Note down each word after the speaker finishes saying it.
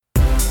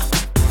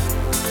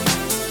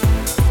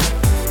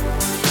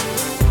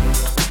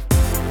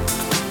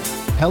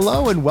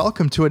Hello and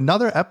welcome to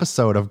another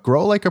episode of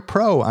Grow Like a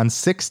Pro on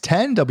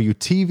 610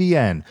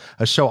 WTVN,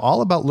 a show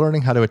all about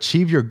learning how to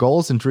achieve your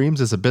goals and dreams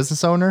as a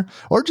business owner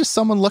or just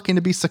someone looking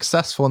to be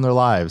successful in their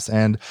lives.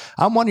 And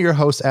I'm one of your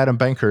hosts, Adam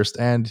Bankhurst.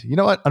 And you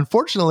know what?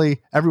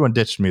 Unfortunately, everyone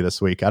ditched me this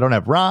week. I don't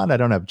have Ron, I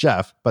don't have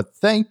Jeff, but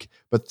thanks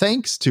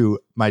to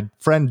my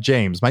friend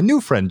James, my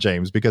new friend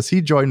James, because he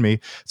joined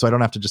me so I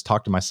don't have to just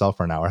talk to myself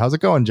for an hour. How's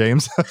it going,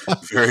 James?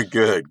 Very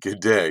good.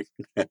 Good day.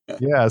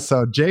 Yeah.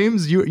 So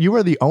James, you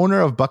are the owner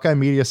of Buckeye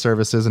Media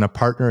Services and a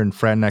partner in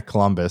FranNet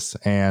Columbus.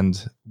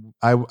 And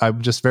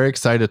I'm just very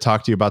excited to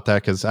talk to you about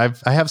that because I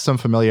have some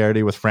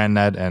familiarity with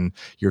FranNet and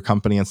your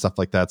company and stuff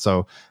like that.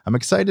 So I'm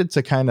excited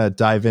to kind of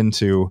dive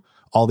into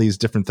all these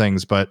different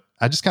things. But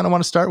I just kind of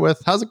want to start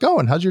with, how's it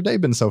going? How's your day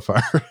been so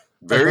far?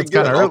 Very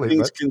good. All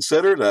things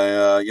considered,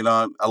 I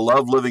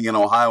love living in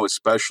Ohio,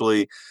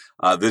 especially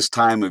this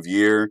time of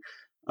year.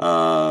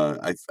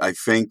 I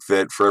think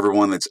that for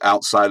everyone that's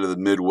outside of the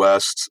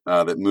Midwest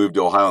that moved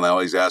to Ohio, and they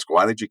always ask,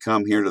 why did you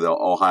come here to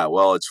Ohio?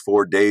 Well, it's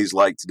 4 days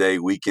like today,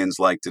 weekends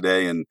like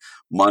today, and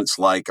months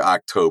like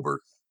October.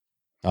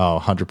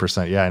 Oh,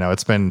 100%. Yeah, I know.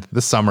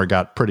 This summer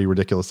got pretty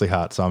ridiculously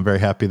hot, so I'm very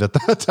happy that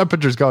the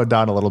temperature's going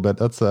down a little bit.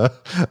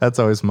 That's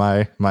always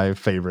my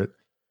favorite.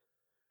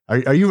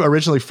 Are you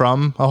originally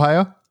from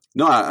Ohio?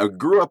 No, I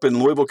grew up in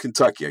Louisville,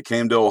 Kentucky. I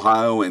came to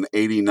Ohio in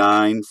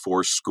 '89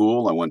 for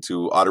school. I went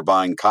to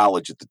Otterbein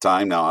College at the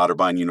time, now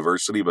Otterbein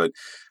University, but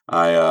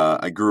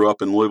I grew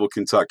up in Louisville,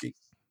 Kentucky.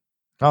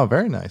 Oh,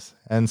 very nice.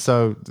 And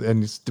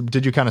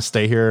did you kind of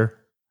stay here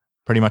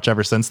pretty much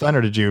ever since then, or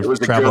did you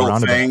travel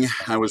around a bit?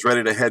 I was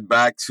ready to head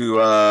back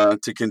to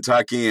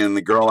Kentucky, and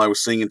the girl I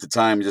was seeing at the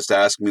time just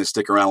asked me to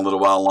stick around a little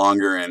while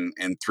longer. And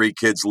 3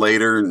 kids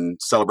later, and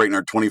celebrating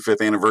our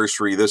 25th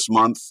anniversary this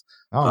month,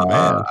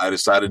 I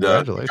decided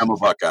to become a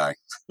Buckeye.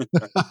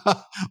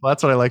 Well,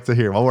 that's what I like to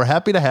hear. Well, we're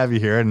happy to have you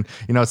here, and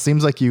it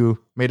seems like you've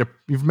made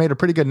a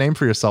pretty good name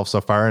for yourself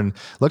so far, and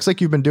looks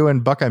like you've been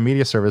doing Buckeye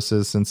Media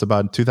Services since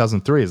about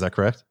 2003. Is that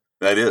correct?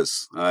 That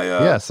is.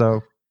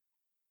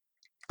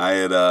 I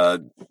had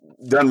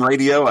done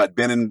radio. I'd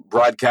been in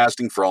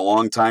broadcasting for a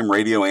long time,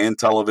 radio and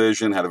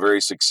television, had a very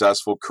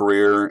successful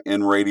career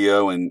in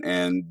radio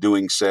and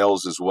doing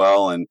sales as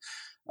well. And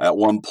at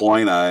one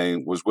point I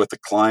was with a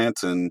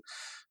client, and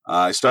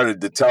I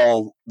started to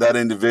tell that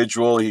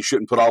individual he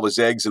shouldn't put all his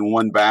eggs in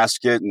one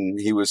basket. And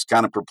he was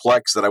kind of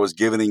perplexed that I was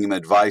giving him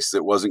advice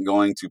that wasn't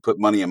going to put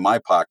money in my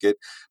pocket,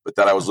 but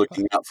that I was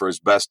looking out for his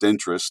best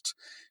interest.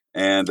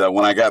 And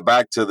when I got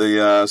back to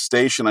the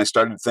station, I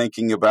started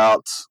thinking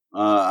about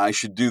I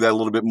should do that a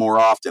little bit more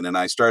often. And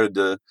I started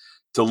to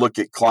look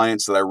at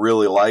clients that I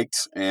really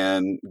liked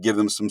and give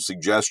them some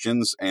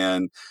suggestions.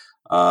 And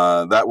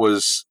that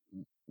was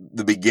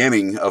the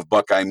beginning of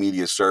Buckeye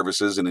Media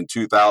Services. And in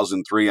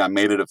 2003, I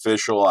made it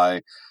official.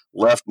 I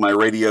left my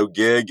radio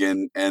gig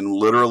and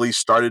literally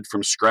started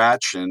from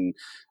scratch. And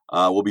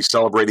we'll be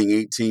celebrating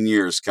 18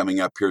 years coming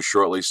up here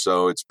shortly.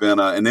 So it's been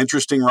an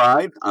interesting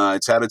ride.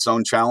 It's had its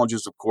own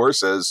challenges, of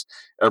course, as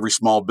every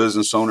small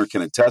business owner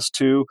can attest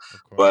to.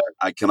 But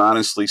I can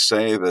honestly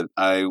say that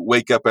I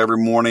wake up every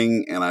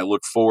morning and I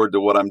look forward to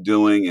what I'm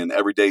doing, and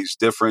every day is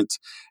different.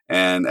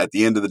 And at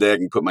the end of the day, I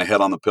can put my head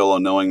on the pillow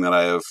knowing that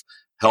I have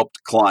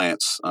helped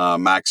clients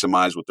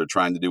maximize what they're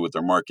trying to do with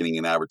their marketing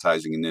and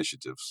advertising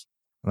initiatives.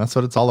 That's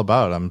what it's all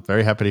about. I'm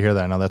very happy to hear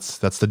that. I know that's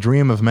the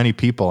dream of many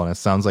people, and it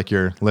sounds like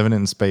you're living it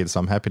in spades. So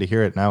I'm happy to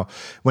hear it. Now,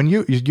 when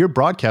your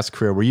broadcast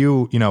career, were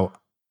you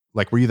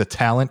the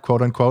talent,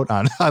 quote unquote,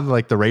 on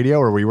like the radio,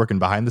 or were you working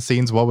behind the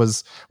scenes? What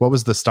was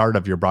the start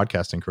of your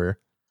broadcasting career?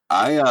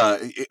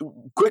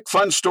 Quick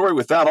fun story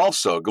with that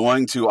also.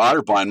 Going to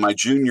Otterbein my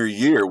junior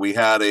year, we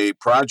had a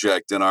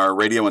project in our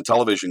radio and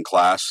television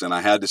class, and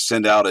I had to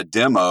send out a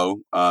demo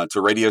to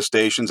radio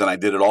stations, and I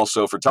did it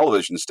also for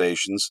television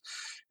stations.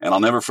 And I'll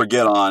never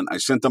forget, I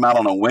sent them out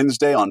on a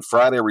Wednesday. On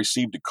Friday, I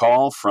received a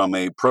call from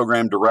a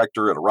program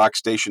director at a rock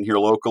station here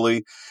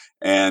locally.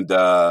 And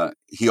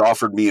he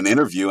offered me an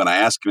interview, and I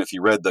asked him if he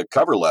read the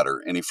cover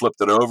letter, and he flipped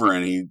it over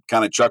and he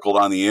kind of chuckled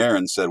on the air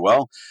and said,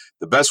 well,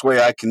 the best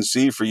way I can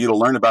see for you to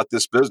learn about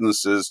this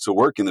business is to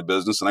work in the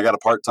business. And I got a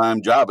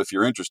part-time job if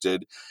you're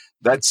interested.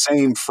 That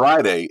same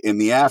Friday in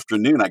the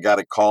afternoon, I got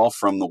a call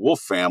from the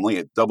Wolf family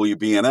at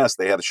WBNS.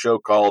 They had a show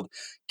called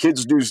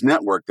Kids News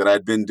Network that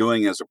I'd been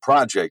doing as a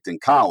project in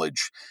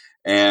college.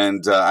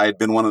 And I had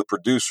been one of the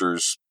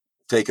producers,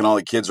 taking all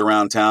the kids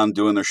around town,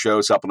 doing their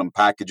shows, helping them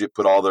package it,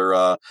 put all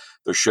their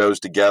shows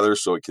together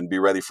so it can be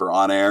ready for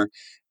on air.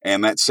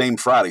 And that same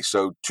Friday,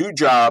 so 2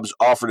 jobs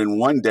offered in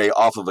one day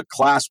off of a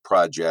class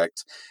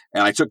project.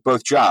 And I took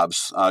both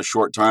jobs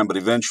short time, but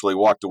eventually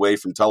walked away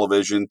from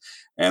television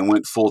and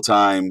went full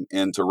time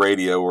into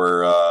radio,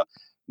 where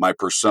my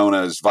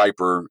persona as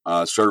Viper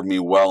served me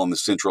well in the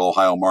Central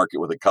Ohio market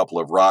with a couple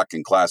of rock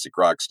and classic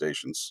rock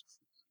stations.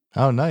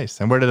 Oh, nice.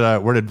 And where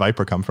did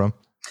Viper come from?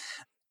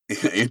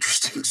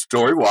 Interesting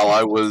story. While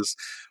I was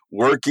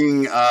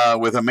working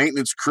with a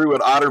maintenance crew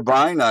at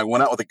Otterbein, I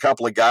went out with a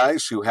couple of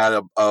guys who had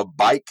a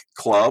bike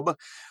club.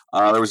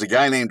 There was a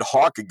guy named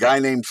Hawk, a guy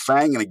named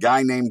Fang, and a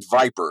guy named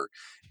Viper.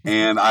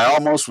 and I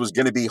almost was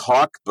going to be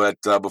Hawk, but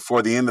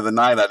before the end of the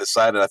night, I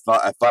decided I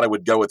thought I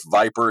would go with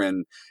Viper,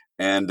 and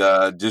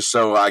just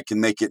so I can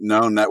make it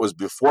known that was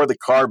before the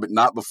car, but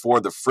not before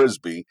the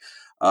Frisbee.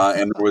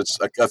 And there was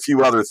a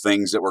few other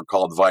things that were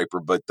called Viper,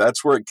 but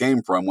that's where it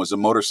came from, was a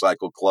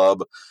motorcycle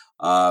club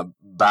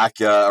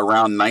back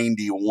around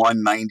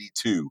 91,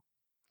 92.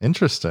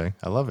 Interesting.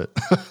 I love it.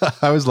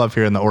 I always love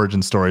hearing the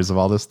origin stories of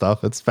all this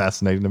stuff. It's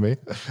fascinating to me.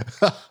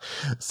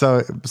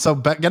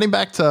 Getting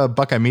back to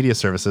Buckeye Media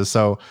Services.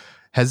 So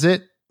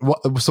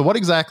what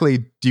exactly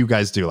do you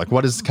guys do? Like,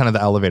 what is kind of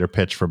the elevator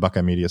pitch for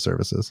Buckeye Media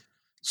Services?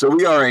 So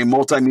we are a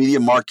multimedia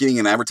marketing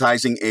and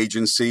advertising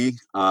agency.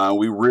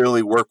 We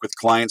really work with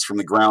clients from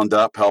the ground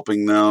up,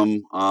 helping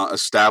them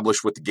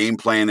establish what the game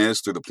plan is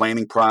through the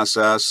planning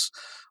process,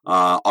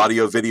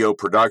 audio, video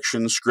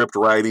production, script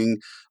writing,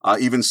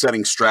 even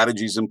setting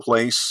strategies in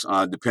place,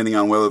 depending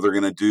on whether they're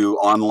going to do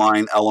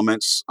online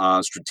elements,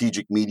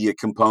 strategic media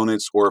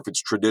components, or if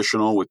it's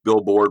traditional with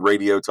billboard,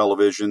 radio,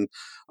 television,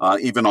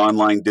 even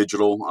online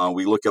digital.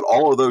 We look at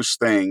all of those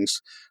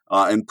things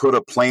and put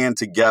a plan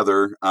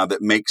together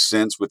that makes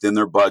sense within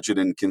their budget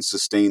and can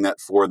sustain that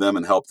for them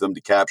and help them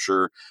to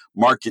capture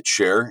market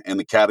share in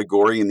the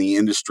category and the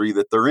industry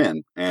that they're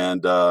in.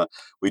 And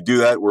we do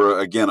that. We're,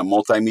 again, a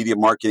multimedia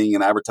marketing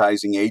and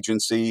advertising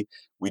agency.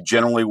 We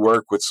generally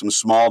work with some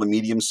small to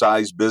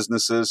medium-sized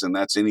businesses, and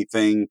that's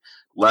anything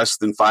less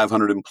than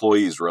 500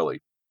 employees,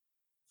 really.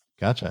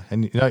 Gotcha.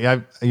 And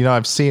I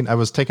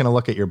was taking a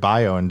look at your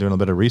bio and doing a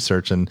bit of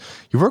research, and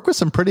you work with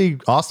some pretty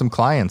awesome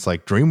clients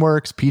like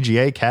DreamWorks,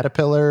 PGA,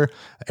 Caterpillar,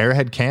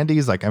 Airhead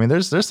Candies. Like, I mean,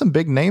 there's some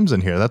big names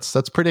in here.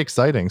 That's pretty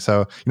exciting.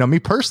 So, me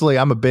personally,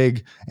 I'm a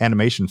big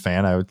animation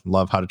fan. I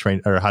love How to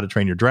Train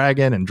Your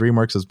Dragon, and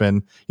DreamWorks has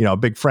been, a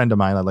big friend of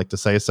mine, I'd like to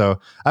say. So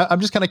I'm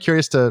just kind of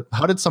curious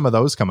how did some of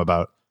those come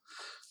about?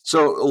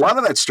 So a lot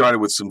of that started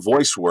with some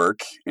voice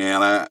work,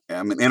 and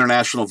I'm an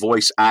international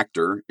voice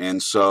actor,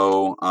 and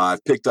so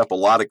I've picked up a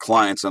lot of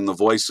clients. I'm the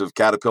voice of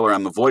Caterpillar.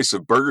 I'm the voice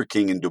of Burger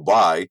King in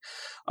Dubai,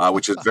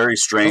 which is very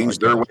strange.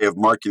 Their way of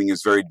marketing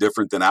is very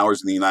different than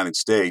ours in the United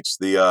States.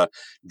 The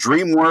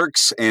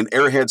DreamWorks and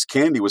Airheads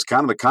Candy was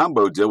kind of a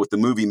combo deal with the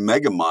movie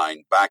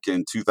Megamind back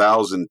in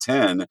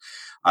 2010.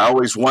 I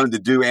always wanted to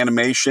do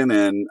animation,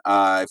 and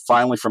I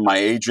finally, from my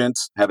agent,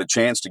 had a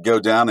chance to go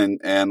down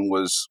and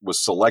was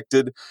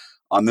selected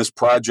on this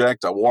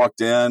project. I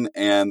walked in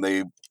and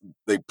they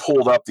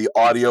pulled up the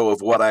audio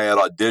of what I had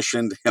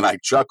auditioned, and I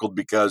chuckled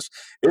because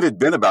it had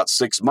been about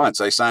 6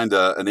 months. I signed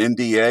an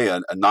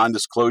NDA, a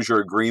non-disclosure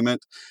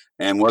agreement,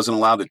 and wasn't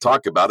allowed to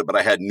talk about it, but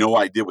I had no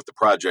idea what the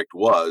project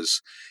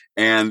was.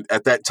 And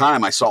at that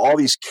time, I saw all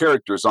these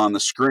characters on the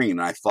screen,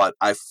 and I thought,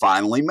 I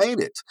finally made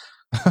it.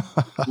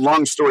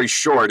 Long story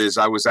short is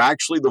I was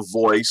actually the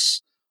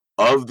voice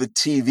of the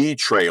TV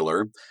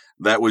trailer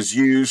that was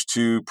used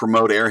to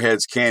promote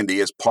Airheads Candy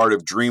as part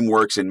of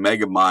DreamWorks and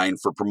Megamind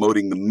for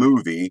promoting the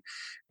movie.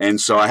 And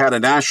so I had a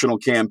national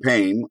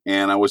campaign,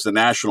 and I was the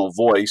national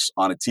voice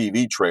on a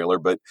TV trailer,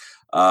 but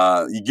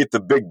you get the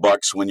big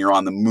bucks when you're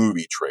on the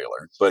movie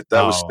trailer. But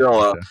that was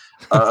still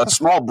a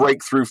small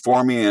breakthrough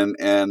for me,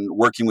 and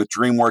working with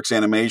DreamWorks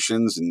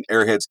Animations and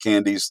Airheads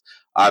Candies,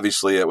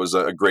 obviously it was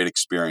a great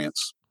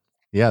experience.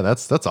 Yeah,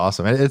 that's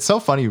awesome. And it's so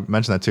funny you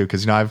mentioned that too,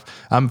 because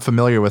I'm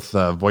familiar with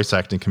the voice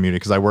acting community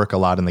because I work a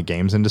lot in the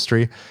games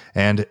industry,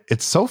 and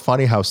it's so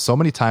funny how so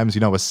many times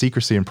with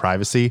secrecy and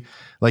privacy,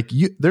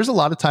 there's a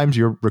lot of times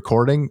you're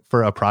recording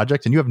for a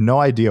project and you have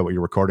no idea what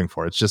you're recording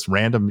for. It's just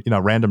random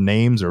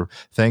names or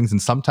things, and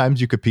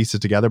sometimes you could piece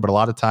it together, but a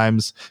lot of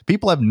times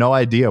people have no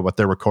idea what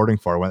they're recording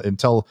for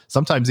until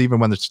sometimes even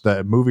when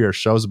the movie or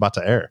show's about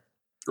to air.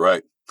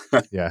 Right.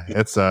 Yeah,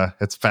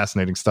 it's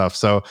fascinating stuff.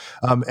 So,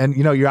 and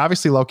you're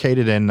obviously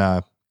located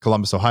in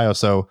Columbus, Ohio.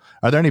 So,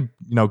 are there any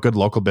good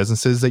local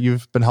businesses that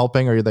you've been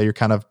helping, or that you're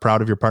kind of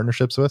proud of your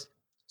partnerships with?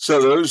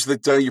 So those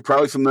that you're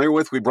probably familiar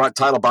with, we brought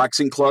Title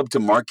Boxing Club to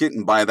market,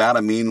 and by that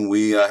I mean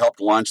we helped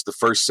launch the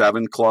first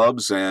 7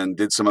 clubs and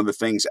did some other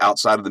things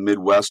outside of the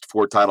Midwest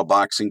for Title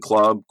Boxing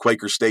Club.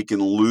 Quaker Steak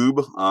and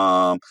Lube,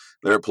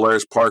 they're at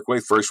Polaris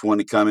Parkway, first one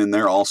to come in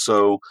there.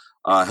 Also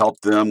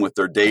helped them with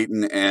their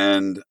Dayton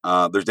and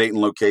their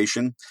Dayton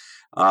location.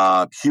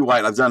 Hugh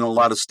White, I've done a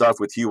lot of stuff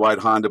with Hugh White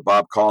Honda,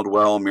 Bob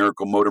Caldwell,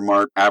 Miracle Motor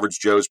Mart, Average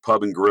Joe's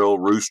Pub and Grill,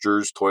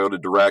 Roosters,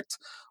 Toyota Direct.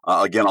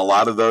 Again, a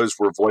lot of those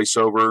were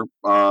voiceover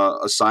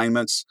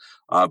assignments,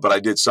 but I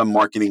did some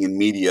marketing and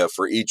media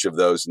for each of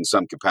those in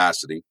some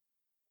capacity.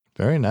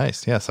 Very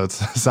nice. Yeah. So it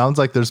sounds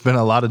like there's been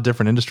a lot of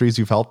different industries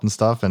you've helped and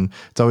stuff. And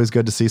it's always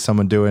good to see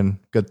someone doing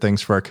good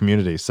things for our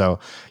community. So,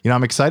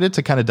 I'm excited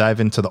to kind of dive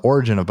into the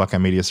origin of Buckeye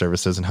Media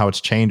Services and how it's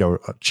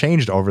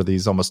changed over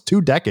these almost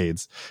 2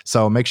 decades.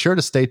 So make sure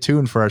to stay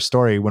tuned for our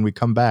story when we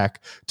come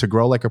back to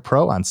Grow Like a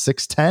Pro on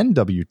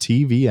 610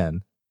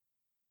 WTVN.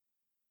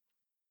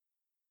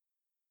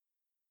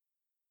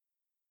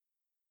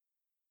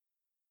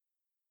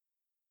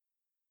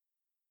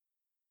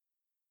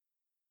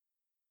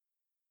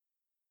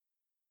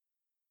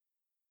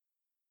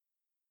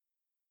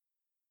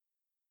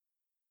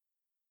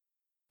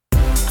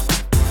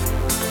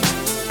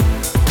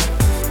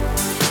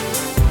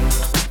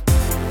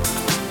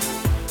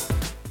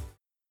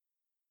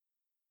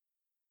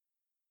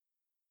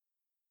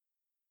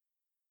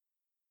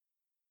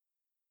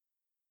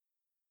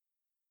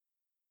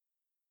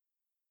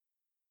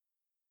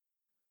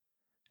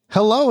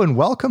 Hello and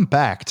welcome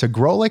back to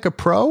Grow Like a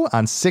Pro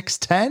on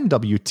 610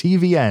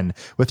 WTVN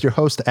with your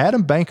host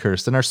Adam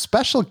Bankhurst and our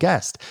special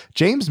guest,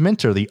 James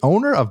Minter, the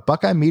owner of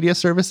Buckeye Media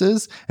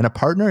Services and a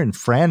partner in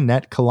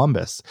FranNet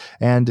Columbus.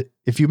 And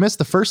if you missed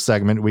the first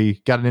segment,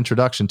 we got an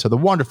introduction to the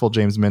wonderful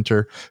James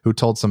Minter, who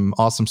told some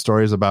awesome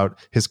stories about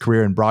his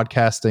career in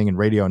broadcasting and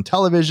radio and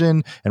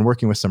television and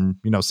working with some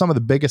of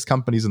the biggest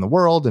companies in the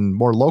world and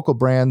more local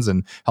brands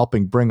and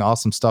helping bring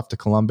awesome stuff to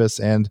Columbus.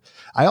 And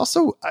I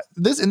also,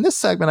 in this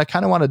segment, I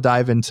kind of want to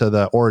dive into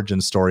the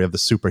origin story of the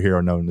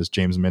superhero known as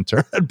James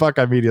Minter at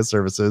Buckeye Media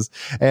Services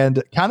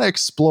and kind of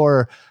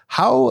explore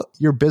how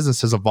your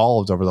business has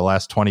evolved over the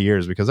last 20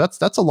 years, because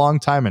that's a long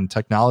time and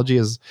technology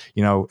has,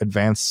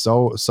 advanced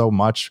so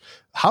much.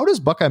 How does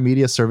Buckeye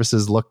Media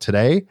Services look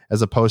today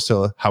as opposed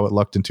to how it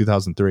looked in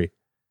 2003?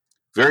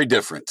 Very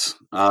different.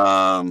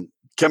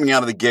 Coming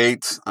out of the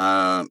gate,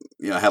 I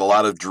had a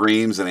lot of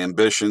dreams and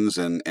ambitions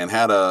and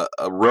had a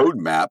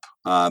roadmap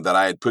that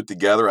I had put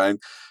together. I had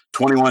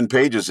 21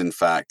 pages, in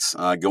fact,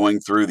 going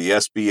through the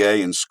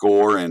SBA and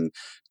SCORE and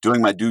doing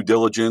my due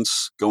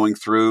diligence, going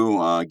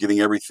through,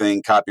 getting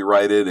everything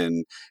copyrighted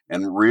and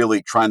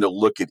really trying to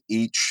look at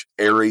each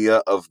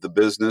area of the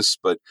business.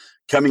 But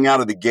coming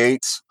out of the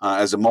gate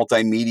as a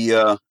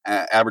multimedia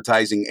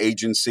advertising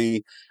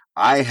agency,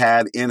 I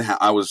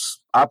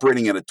was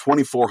operating at a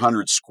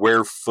 2,400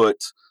 square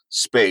foot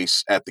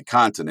space at the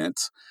Continent.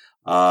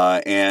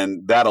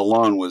 And that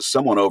alone was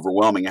somewhat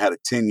overwhelming. I had a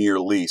 10-year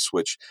lease,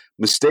 which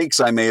mistakes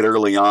I made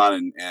early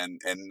on and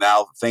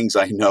now things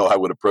I know I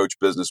would approach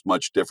business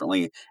much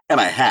differently.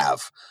 And I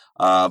have.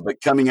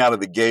 But coming out of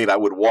the gate, I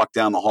would walk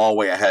down the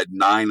hallway. I had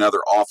 9 other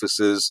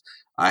offices.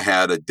 I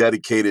had a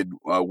dedicated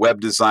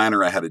web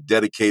designer. I had a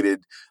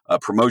dedicated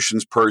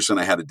promotions person.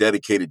 I had a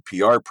dedicated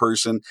PR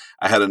person.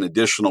 I had an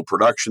additional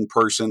production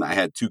person. I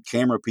had 2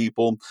 camera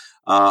people.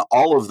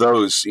 All of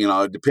those,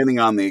 depending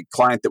on the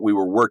client that we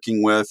were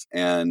working with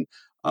and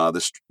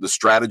the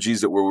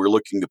strategies that we were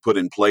looking to put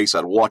in place,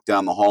 I'd walk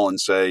down the hall and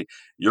say,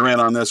 "You're in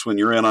on this one.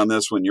 You're in on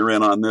this one. You're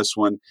in on this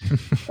one."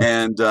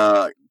 And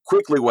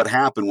quickly what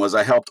happened was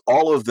I helped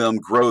all of them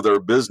grow their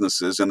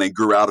businesses and they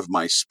grew out of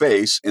my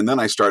space. And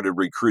then I started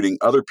recruiting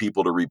other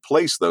people to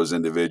replace those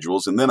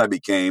individuals. And then I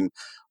became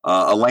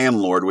a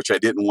landlord, which I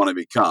didn't want to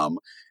become.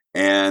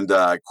 And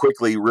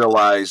quickly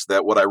realized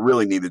that what I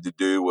really needed to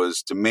do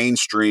was to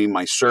mainstream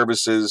my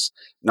services,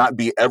 not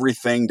be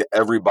everything to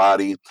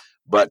everybody,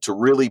 but to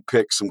really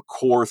pick some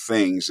core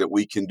things that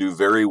we can do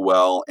very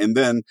well. And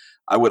then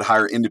I would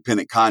hire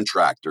independent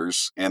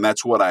contractors, and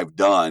that's what I've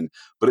done.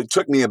 But it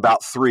took me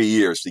about 3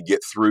 years to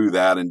get through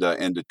that and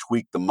to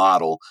tweak the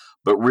model.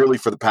 But really,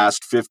 for the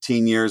past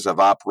 15 years, I've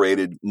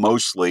operated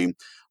mostly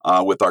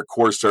with our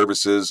core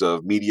services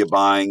of media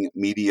buying,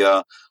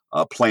 media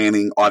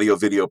planning, audio,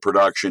 video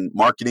production,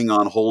 marketing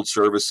on hold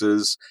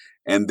services,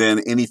 and then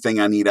anything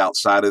I need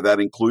outside of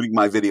that, including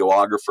my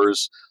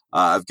videographers.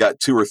 I've got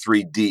 2 or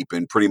 3 deep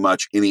in pretty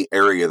much any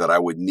area that I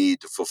would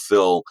need to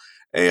fulfill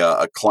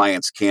a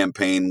client's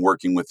campaign,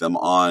 working with them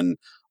on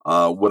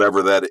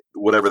whatever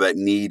that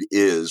need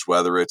is,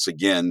 whether it's,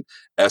 again,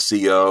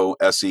 SEO,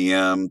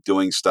 SEM,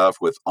 doing stuff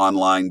with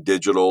online,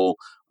 digital,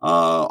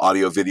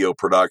 audio, video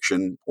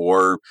production,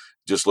 or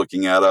just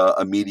looking at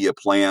a media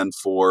plan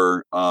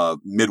for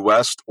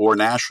Midwest or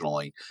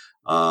nationally.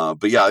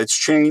 But yeah, it's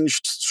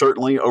changed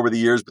certainly over the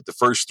years, but the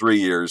first 3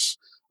 years,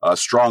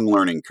 strong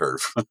learning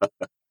curve.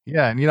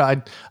 Yeah.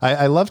 And,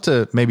 I love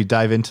to maybe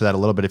dive into that a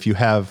little bit. If you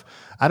have,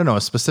 I don't know,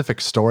 a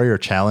specific story or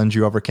challenge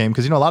you overcame,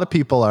 because, a lot of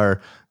people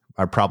are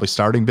probably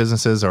starting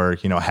businesses or,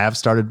 have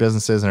started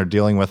businesses and are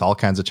dealing with all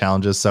kinds of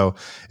challenges. So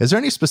is there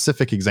any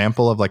specific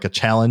example of like a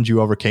challenge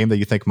you overcame that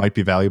you think might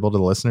be valuable to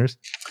the listeners?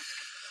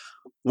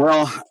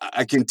 Well,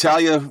 I can tell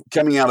you,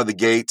 coming out of the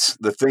gates,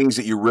 the things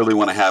that you really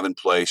want to have in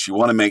place, you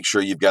want to make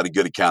sure you've got a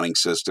good accounting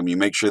system. You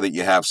make sure that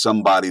you have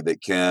somebody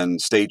that can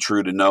stay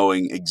true to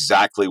knowing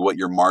exactly what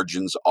your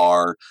margins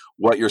are,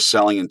 what you're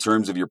selling in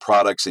terms of your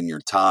products and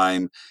your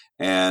time,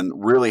 and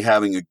really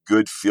having a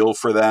good feel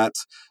for that.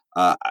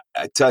 I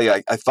tell you,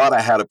 I thought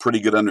I had a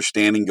pretty good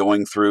understanding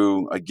going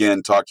through,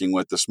 again, talking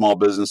with the Small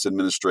Business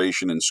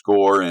Administration and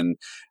SCORE and,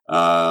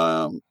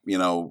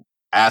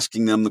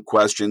 asking them the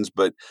questions.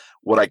 But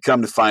what I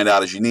come to find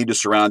out is you need to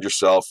surround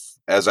yourself,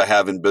 as I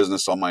have in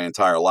business all my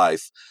entire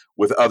life,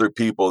 with other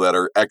people that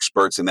are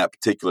experts in that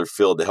particular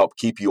field to help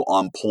keep you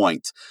on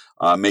point,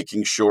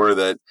 making sure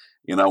that,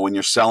 when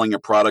you're selling a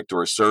product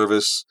or a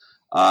service,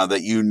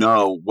 that you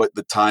know what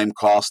the time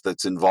cost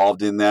that's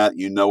involved in that,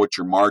 what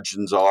your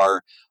margins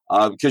are,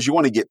 because you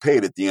want to get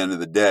paid at the end of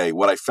the day.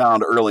 What I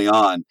found early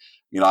on,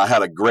 I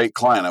had a great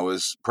client. It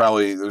was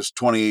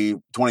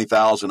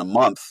 20,000 a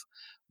month.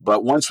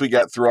 But once we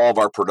got through all of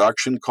our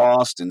production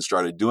costs and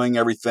started doing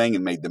everything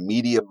and made the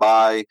media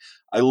buy,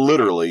 I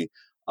literally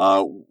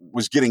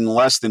was getting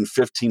less than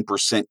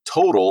 15%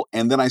 total.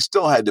 And then I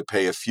still had to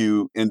pay a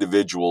few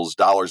individuals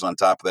dollars on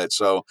top of that.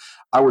 So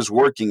I was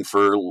working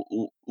for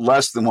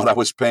less than what I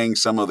was paying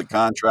some of the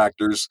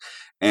contractors.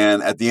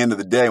 And at the end of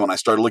the day, when I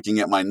started looking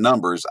at my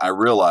numbers, I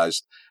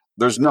realized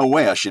there's no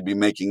way I should be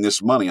making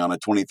this money on a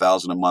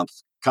 20,000 a month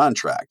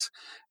contract.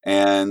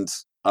 And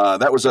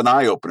that was an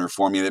eye opener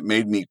for me that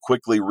made me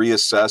quickly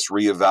reassess,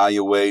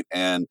 reevaluate,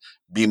 and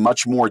be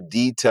much more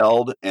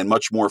detailed and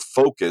much more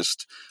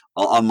focused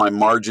on my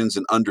margins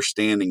and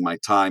understanding my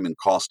time and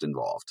cost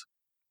involved.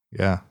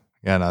 Yeah.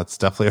 Yeah, no, it's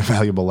definitely a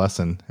valuable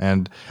lesson.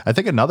 And I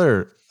think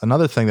another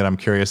thing that I'm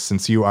curious,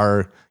 since you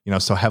are,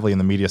 so heavily in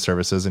the media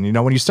services, and,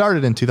 when you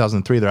started in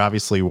 2003, there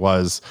obviously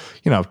was,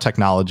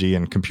 technology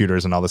and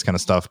computers and all this kind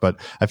of stuff. But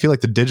I feel like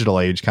the digital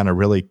age kind of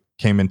really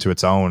came into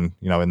its own,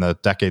 in the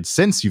decades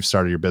since you've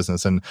started your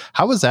business. And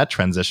how was that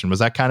transition? Was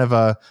that kind of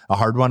a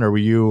hard one, or were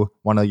you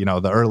one of,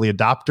 the early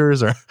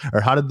adopters, or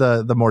how did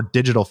the more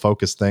digital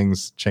focused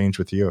things change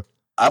with you?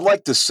 I'd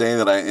like to say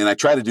that I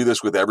try to do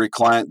this with every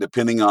client,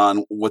 depending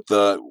on what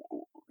the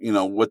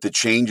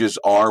changes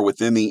are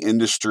within the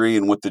industry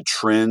and what the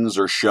trends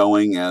are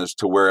showing as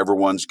to where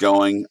everyone's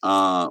going.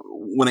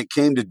 When it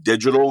came to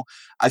digital,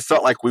 I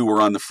felt like we were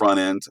on the front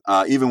end,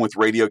 even with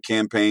radio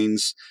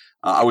campaigns.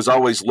 I was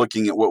always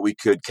looking at what we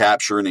could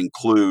capture and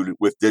include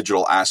with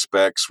digital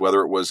aspects, whether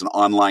it was an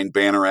online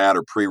banner ad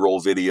or pre-roll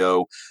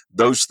video.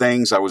 Those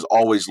things I was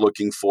always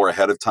looking for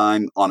ahead of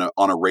time on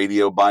a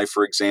radio buy,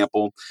 for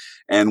example.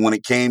 And when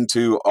it came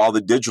to all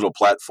the digital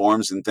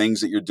platforms and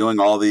things that you're doing,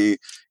 all the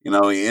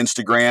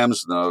Instagrams,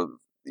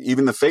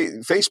 even the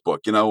Facebook,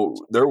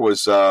 there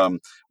was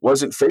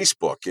wasn't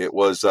Facebook. It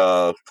was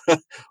well,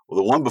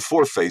 the one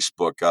before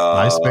Facebook.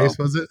 MySpace,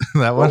 was it?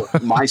 That one?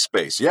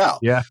 MySpace, yeah.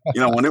 Yeah.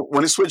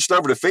 When it switched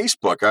over to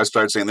Facebook, I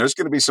started saying there's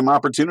going to be some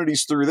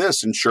opportunities through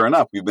this. And sure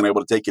enough, we've been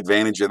able to take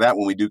advantage of that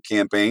when we do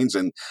campaigns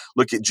and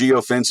look at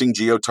geofencing,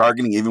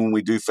 geo-targeting, even when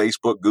we do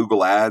Facebook,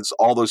 Google ads,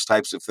 all those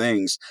types of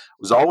things. I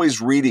was always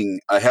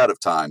reading ahead of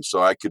time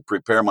so I could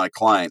prepare my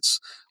clients,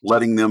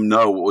 letting them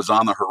know what was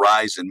on the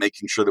horizon,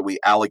 making sure that we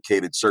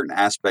allocated certain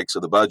aspects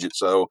of the budget.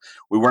 So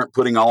we weren't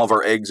putting all of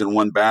our eggs in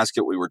one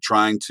basket. We were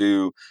trying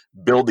to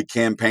build the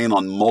campaign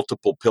on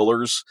multiple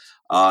pillars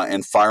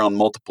and fire on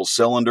multiple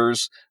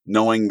cylinders,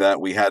 knowing that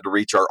we had to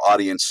reach our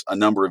audience a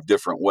number of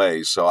different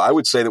ways. So I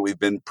would say that we've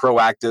been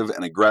proactive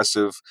and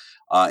aggressive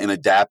in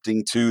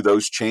adapting to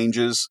those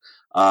changes.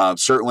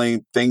 Certainly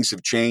things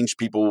have changed.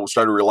 People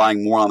started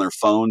relying more on their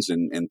phones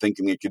and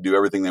thinking they could do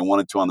everything they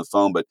wanted to on the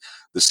phone. But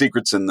the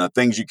secrets and the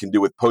things you can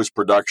do with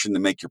post-production to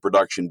make your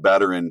production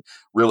better and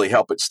really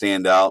help it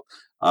stand out,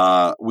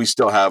 we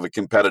still have a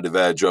competitive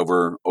edge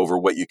over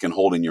what you can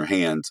hold in your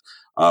hand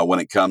when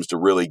it comes to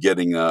really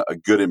getting a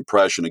good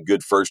impression, a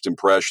good first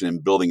impression,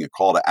 and building a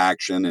call to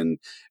action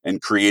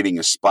and creating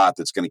a spot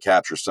that's going to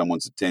capture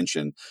someone's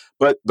attention.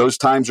 But those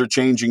times are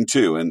changing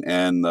too, and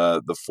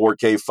the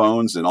 4K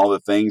phones and all the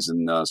things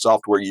and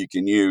software you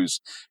can use,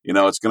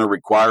 it's going to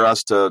require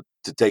us to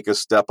take a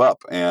step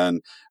up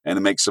and to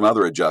make some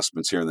other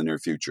adjustments here in the near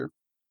future.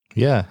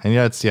 Yeah. And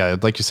it's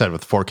like you said,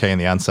 with 4K and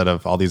the onset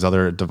of all these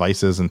other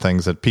devices and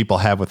things that people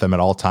have with them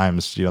at all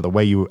times, the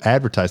way you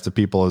advertise to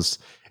people is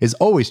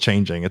always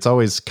changing. It's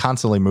always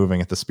constantly moving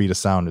at the speed of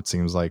sound, it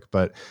seems like.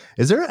 But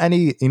is there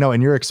any,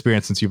 in your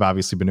experience, since you've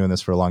obviously been doing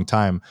this for a long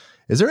time,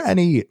 is there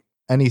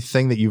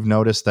anything that you've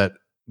noticed that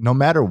no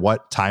matter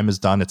what time is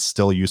done, it's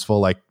still useful?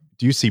 Like,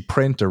 do you see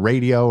print or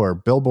radio or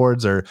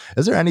billboards, or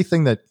is there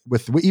anything that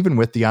even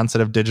with the onset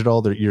of digital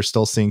that you're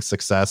still seeing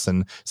success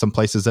in some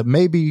places that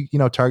may be,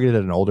 targeted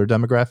at an older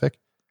demographic?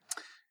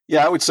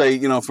 Yeah, I would say,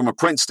 from a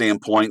print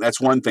standpoint, that's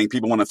one thing.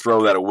 People want to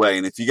throw that away.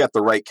 And if you got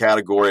the right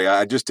category,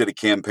 I just did a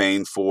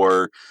campaign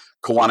for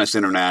Kiwanis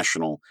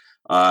International,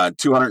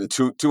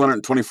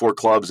 224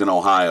 clubs in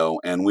Ohio.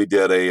 And we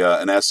did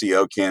an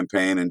SEO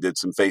campaign and did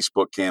some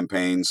Facebook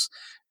campaigns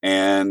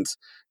and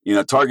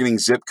targeting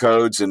zip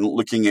codes and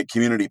looking at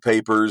community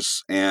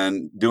papers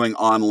and doing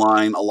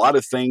online, a lot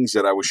of things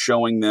that I was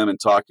showing them and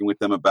talking with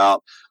them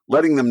about,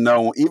 letting them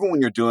know, even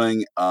when you're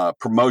doing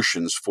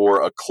promotions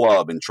for a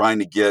club and trying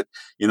to get,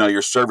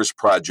 your service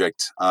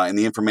project and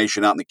the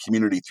information out in the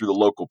community through the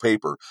local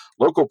paper.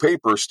 Local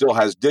paper still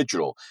has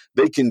digital.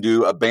 They can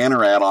do a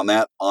banner ad on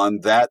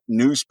that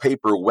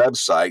newspaper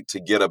website to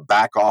get a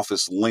back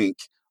office link,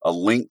 a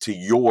link to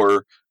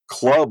your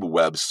club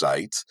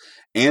website,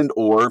 and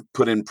or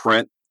put in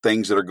print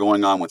things that are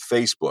going on with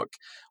Facebook.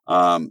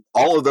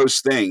 All of those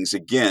things,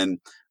 again,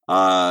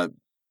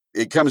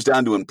 it comes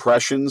down to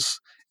impressions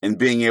and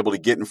being able to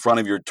get in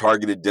front of your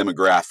targeted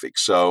demographic.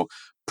 So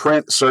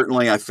print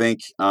certainly, I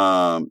think,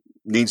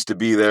 needs to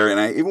be there.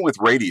 And even with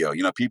radio,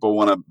 people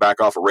want to back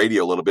off of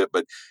radio a little bit,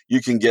 but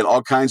you can get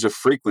all kinds of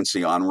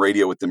frequency on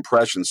radio with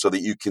impressions so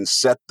that you can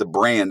set the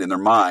brand in their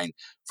mind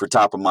for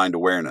top of mind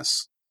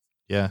awareness.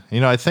 Yeah.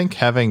 I think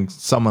having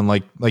someone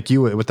like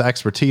you with the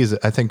expertise,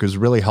 I think is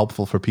really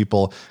helpful for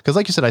people. Because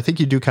like you said, I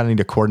think you do kind of need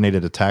a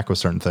coordinated attack with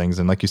certain things.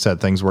 And like you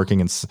said, things working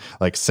in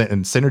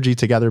synergy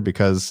together,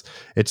 because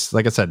it's,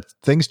 like I said,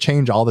 things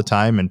change all the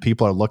time and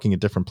people are looking at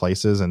different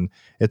places. And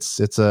it's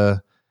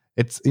a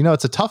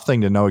tough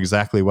thing to know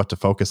exactly what to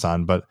focus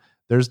on. But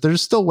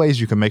there's still ways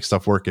you can make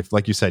stuff work if,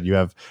 like you said, you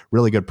have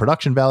really good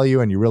production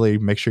value and you really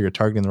make sure you're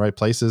targeting the right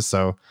places.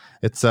 So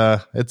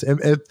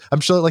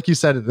I'm sure, like you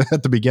said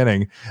at the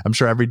beginning, I'm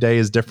sure every day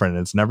is different.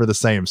 It's never the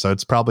same. So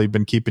it's probably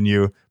been keeping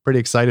you pretty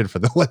excited for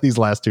these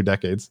last 2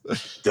 decades.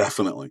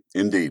 Definitely.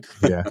 Indeed.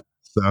 Yeah.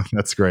 So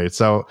that's great.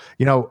 So,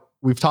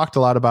 we've talked a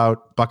lot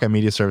about Buckeye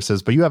Media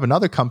Services, but you have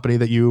another company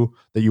that you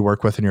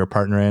work with and you're a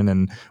partner in,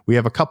 and we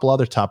have a couple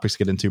other topics to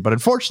get into. But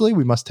unfortunately,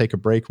 we must take a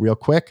break real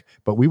quick.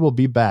 But we will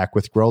be back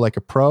with Grow Like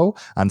a Pro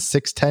on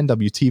 610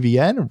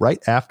 WTVN right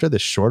after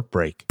this short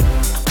break.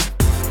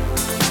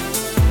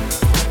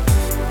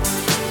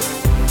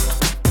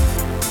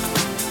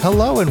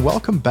 Hello and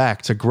welcome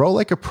back to Grow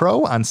Like a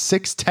Pro on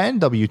 610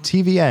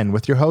 WTVN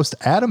with your host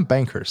Adam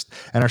Bankhurst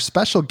and our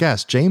special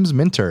guest James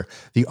Minter,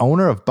 the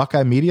owner of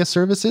Buckeye Media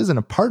Services and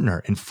a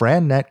partner in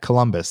FranNet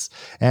Columbus.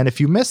 And if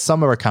you missed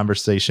some of our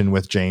conversation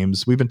with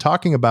James, we've been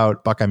talking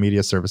about Buckeye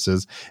Media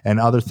Services and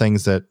other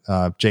things that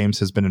James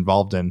has been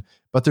involved in.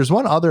 But there's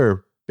one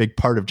other big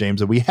part of James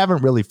that we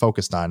haven't really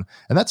focused on,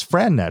 and that's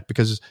FranNet,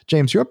 because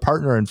James, you're a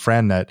partner in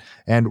FranNet.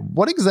 And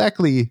what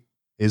exactly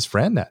is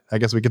FranNet? I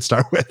guess we could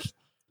start with.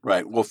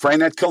 Right. Well,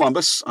 FranNet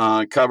Columbus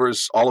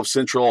covers all of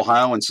Central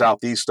Ohio and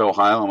Southeast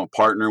Ohio. I'm a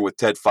partner with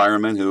Ted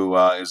Fireman, who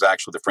is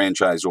actually the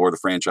franchisor, the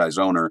franchise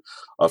owner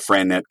of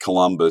FranNet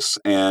Columbus.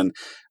 And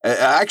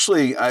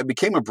actually, I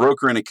became a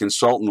broker and a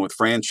consultant with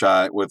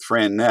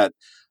FranNet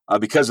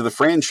because of the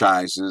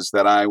franchises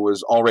that I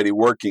was already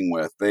working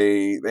with.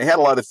 They had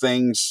a lot of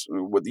things,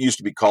 what used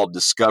to be called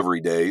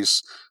discovery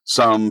days.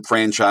 Some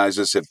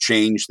franchises have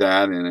changed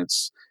that, and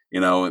it's,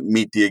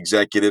 meet the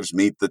executives,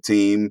 meet the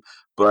team.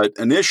 But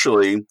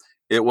initially,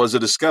 it was a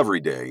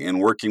discovery day. And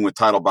working with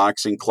Title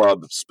Boxing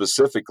Club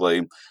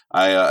specifically,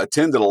 I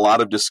attended a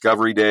lot of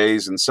discovery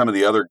days, and some of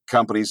the other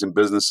companies and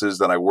businesses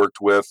that I worked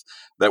with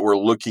that were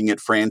looking at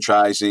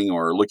franchising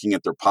or looking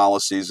at their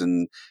policies.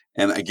 And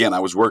again, I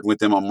was working with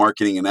them on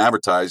marketing and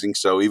advertising.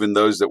 So even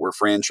those that were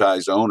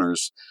franchise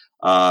owners,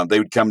 they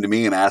would come to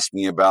me and ask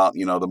me about,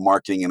 the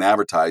marketing and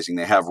advertising.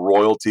 They have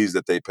royalties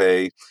that they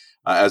pay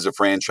as a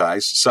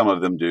franchise. Some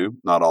of them do,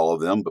 not all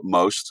of them, but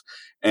most.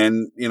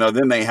 And,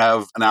 then they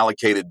have an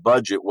allocated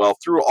budget. Well,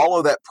 through all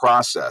of that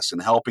process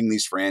and helping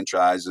these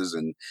franchises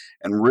and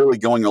really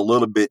going a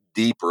little bit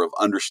deeper of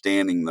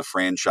understanding the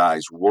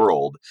franchise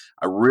world,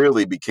 I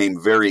really became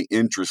very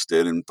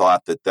interested and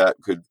thought that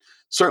could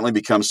certainly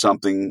become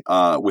something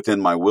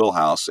within my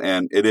wheelhouse.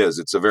 And it is.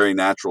 It's a very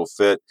natural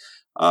fit.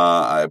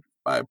 I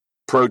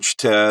approached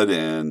Ted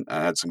and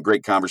I had some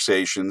great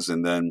conversations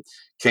and then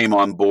came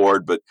on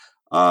board. But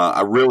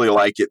I really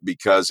like it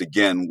because,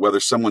 again, whether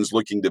someone's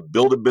looking to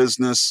build a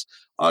business,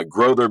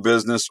 grow their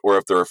business, or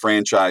if they're a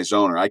franchise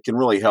owner, I can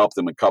really help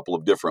them a couple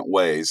of different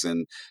ways.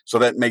 And so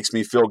that makes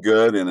me feel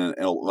good, and it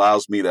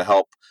allows me to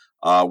help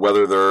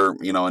whether they're,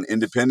 an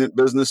independent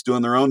business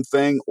doing their own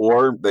thing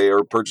or they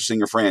are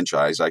purchasing a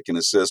franchise. I can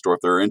assist, or if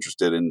they're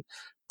interested in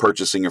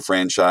purchasing a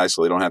franchise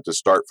so they don't have to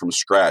start from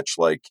scratch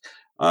like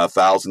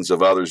thousands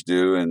of others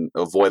do and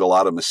avoid a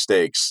lot of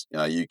mistakes.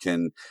 You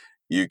can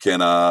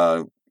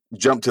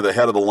jump to the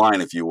head of the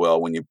line, if you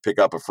will, when you pick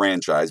up a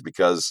franchise,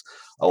 because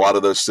a lot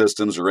of those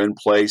systems are in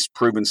place,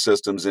 proven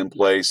systems in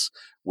place,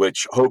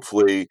 which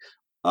hopefully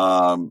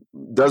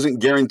doesn't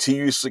guarantee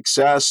you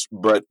success,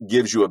 but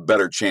gives you a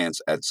better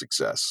chance at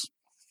success.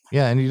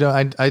 Yeah.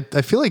 And,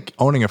 I feel like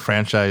owning a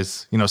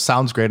franchise,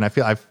 sounds great. And I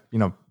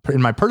feel in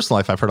my personal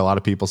life, I've heard a lot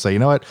of people say,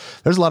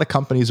 there's a lot of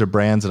companies or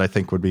brands that I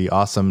think would be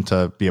awesome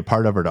to be a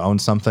part of or to own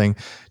something.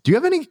 Do you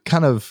have any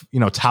kind of,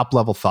 top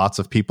level thoughts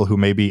of people who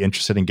may be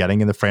interested in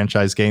getting in the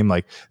franchise game,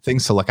 like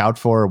things to look out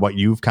for, or what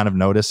you've kind of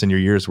noticed in your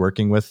years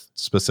working with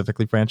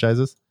specifically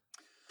franchises?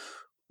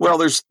 Well,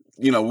 there's,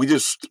 we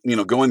just,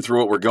 going through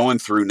what we're going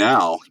through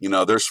now,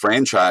 there's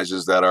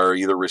franchises that are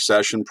either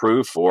recession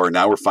proof or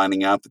now we're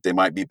finding out that they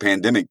might be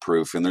pandemic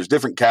proof. And there's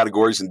different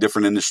categories and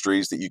different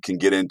industries that you can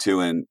get into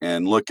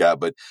and look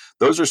at. But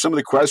those are some of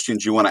the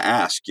questions you want to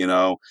ask,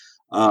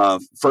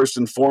 first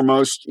and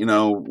foremost,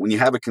 when you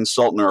have a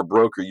consultant or a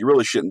broker, you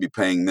really shouldn't be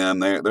paying them.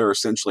 They're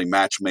essentially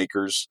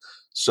matchmakers.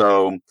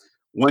 So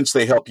once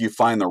they help you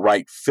find the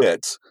right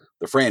fit,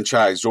 the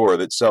franchisor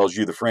that sells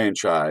you the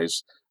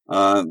franchise,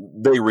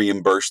 they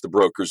reimburse the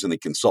brokers and the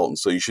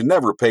consultants. So you should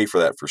never pay for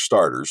that for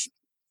starters.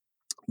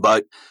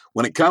 But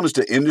when it comes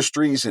to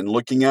industries and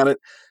looking at it,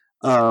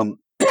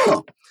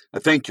 I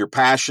think your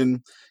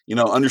passion,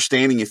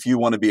 understanding if you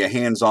want to be a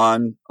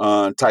hands-on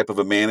type of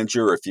a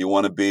manager, or if you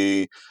want to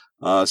be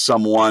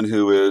someone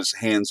who is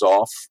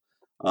hands-off.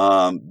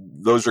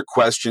 Those are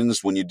questions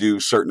when you do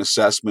certain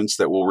assessments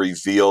that will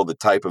reveal the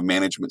type of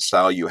management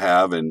style you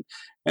have. And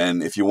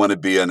if you want to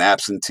be an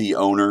absentee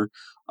owner,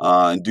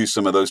 and do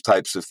some of those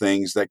types of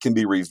things that can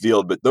be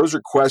revealed. But those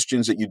are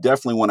questions that you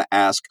definitely want to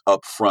ask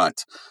up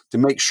front to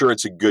make sure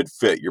it's a good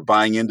fit. You're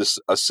buying into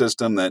a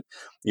system that,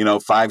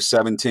 5,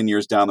 7, 10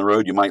 years down the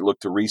road, you might look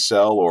to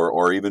resell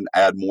or even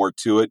add more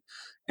to it.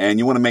 And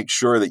you want to make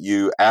sure that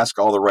you ask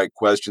all the right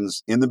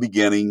questions in the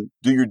beginning,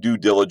 do your due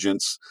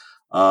diligence.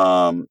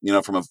 From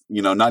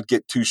not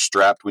get too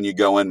strapped when you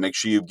go in, make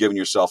sure you've given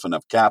yourself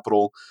enough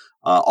capital.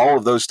 All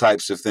of those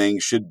types of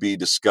things should be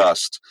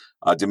discussed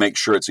to make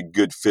sure it's a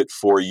good fit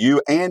for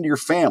you and your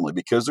family,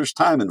 because there's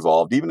time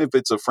involved. Even if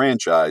it's a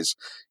franchise,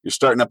 you're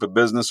starting up a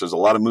business, there's a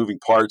lot of moving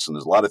parts and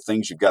there's a lot of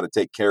things you've got to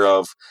take care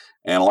of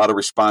and a lot of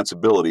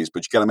responsibilities,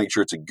 but you got to make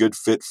sure it's a good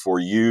fit for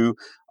you,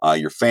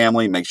 your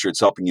family, make sure it's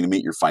helping you to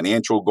meet your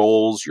financial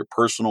goals, your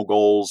personal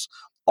goals.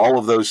 All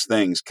of those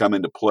things come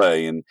into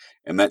play, and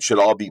that should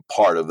all be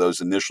part of those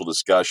initial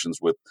discussions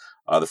with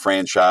the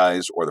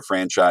franchise or the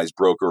franchise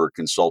broker or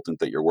consultant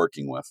that you're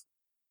working with.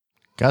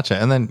 Gotcha.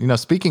 And then,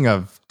 speaking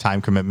of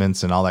time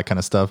commitments and all that kind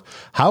of stuff,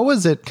 how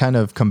was it kind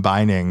of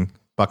combining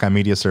Buckeye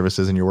Media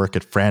Services and your work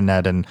at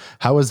FranNet? And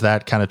how has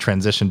that kind of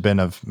transition been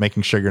of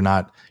making sure you're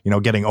not,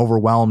 getting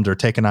overwhelmed or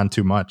taking on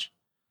too much?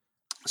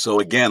 So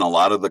again, a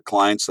lot of the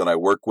clients that I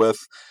work with,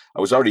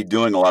 I was already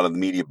doing a lot of the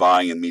media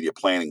buying and media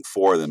planning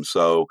for them.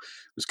 So it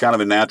was kind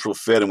of a natural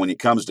fit. And when it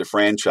comes to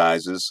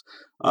franchises,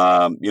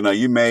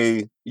 you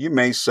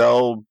may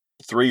sell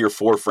 3 or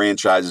 4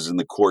 franchises in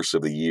the course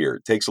of the year.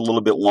 It takes a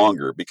little bit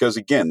longer because,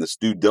 again, this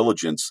due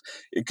diligence,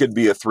 it could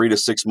be a 3 to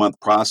 6 month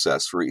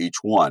process for each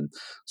one.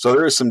 So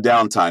there is some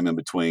downtime in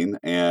between,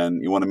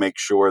 and you want to make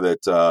sure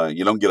that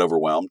you don't get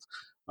overwhelmed.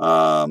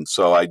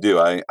 So I do.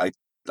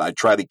 I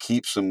try to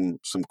keep some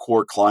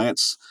core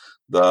clients.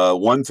 The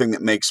one thing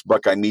that makes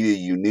Buckeye Media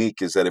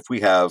unique is that if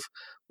we have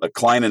a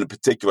client in a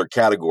particular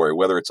category,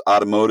 whether it's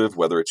automotive,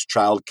 whether it's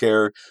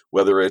childcare,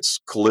 whether it's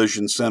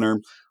collision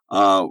center,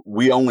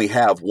 we only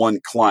have one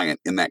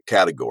client in that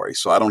category.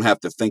 So I don't have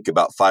to think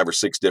about 5 or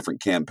 6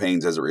 different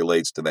campaigns as it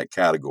relates to that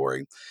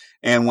category.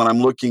 And when I'm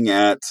looking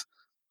at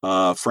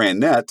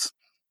FranNet,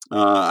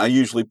 I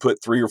usually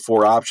put 3 or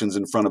 4 options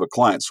in front of a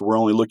client. So we're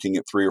only looking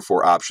at 3 or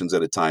 4 options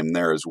at a time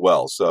there as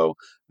well. So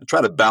I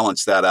try to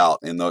balance that out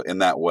in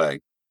that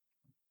way.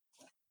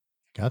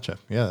 Gotcha.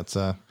 Yeah, it's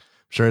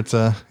sure it's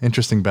a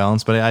interesting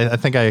balance, but I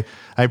think I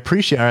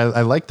appreciate,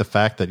 I like the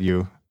fact that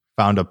you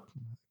found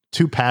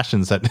two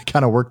passions that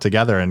kind of work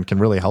together and can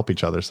really help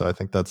each other. So I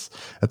think that's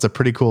a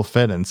pretty cool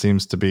fit and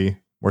seems to be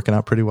working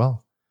out pretty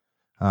well.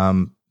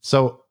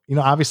 So,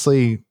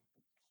 obviously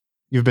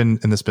you've been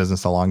in this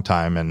business a long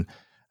time, and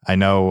I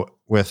know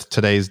with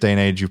today's day and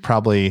age, you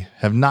probably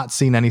have not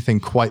seen anything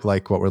quite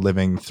like what we're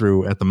living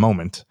through at the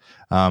moment.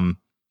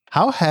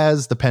 How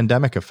has the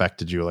pandemic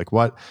affected you? Like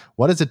what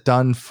has it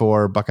done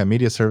for Buckeye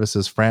Media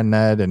Services,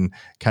 FranNet, and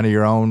kind of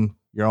your own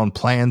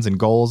plans and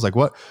goals? Like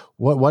what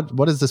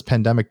has this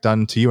pandemic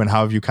done to you, and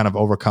how have you kind of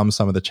overcome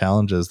some of the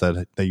challenges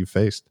that you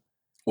faced?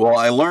 Well,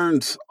 I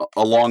learned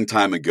a long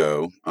time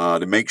ago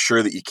to make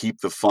sure that you keep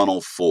the funnel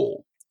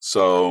full.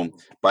 So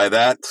by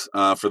that,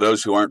 for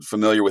those who aren't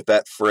familiar with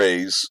that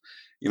phrase,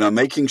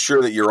 making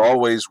sure that you're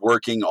always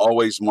working,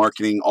 always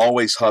marketing,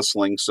 always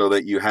hustling, so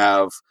that you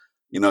have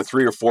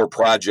 3 or 4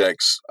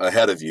 projects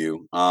ahead of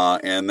you,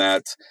 and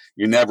that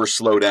you never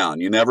slow down.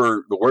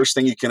 The worst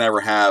thing you can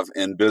ever have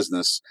in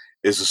business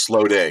is a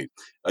slow day,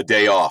 a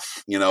day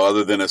off,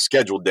 other than a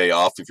scheduled day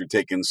off if you're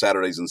taking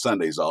Saturdays and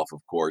Sundays off,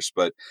 of course.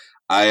 But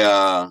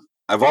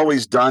I've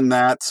always done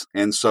that.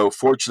 And so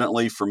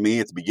fortunately for me,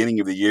 at the beginning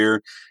of the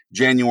year,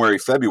 January,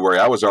 February,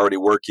 I was already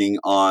working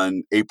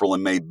on April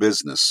and May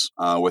business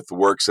with the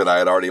works that I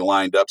had already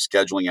lined up,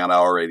 scheduling I'd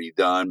already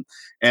done,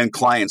 and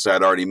clients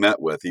I'd already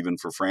met with, even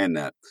for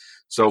FranNet.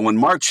 So when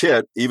March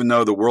hit, even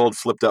though the world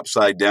flipped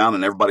upside down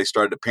and everybody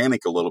started to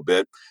panic a little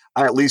bit,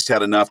 I at least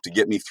had enough to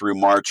get me through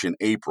March and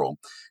April.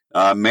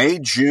 May,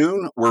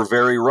 June were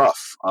very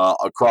rough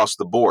across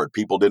the board.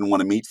 People didn't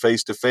want to meet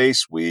face to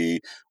face. We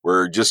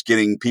were just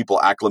getting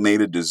people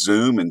acclimated to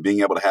Zoom and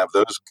being able to have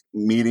those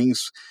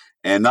meetings,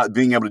 and not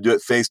being able to do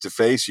it face to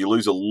face. You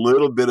lose a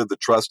little bit of the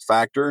trust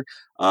factor.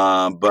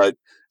 But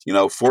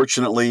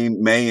fortunately,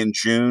 May and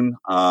June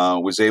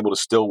was able to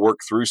still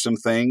work through some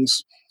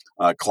things.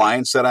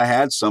 Clients that I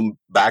had, some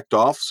backed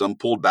off, some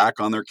pulled back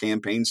on their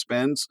campaign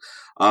spends.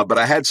 But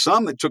I had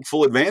some that took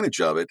full advantage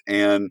of it,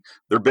 and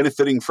they're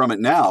benefiting from it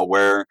now,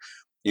 where,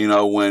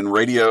 when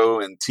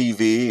radio and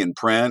TV and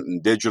print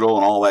and digital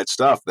and all that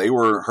stuff, they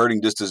were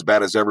hurting just as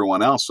bad as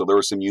everyone else. So there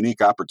were some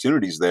unique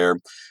opportunities there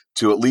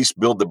to at least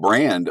build the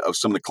brand of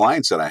some of the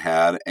clients that I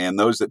had. And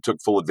those that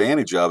took full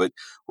advantage of it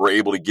were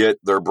able to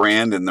get their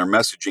brand and their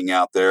messaging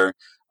out there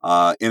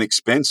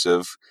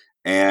inexpensive.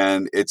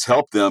 And it's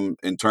helped them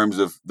in terms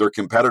of their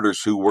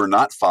competitors who were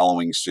not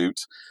following suit.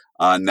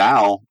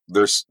 Now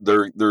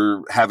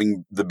they're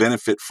having the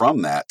benefit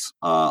from that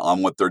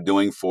on what they're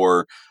doing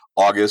for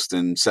August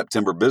and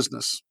September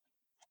business.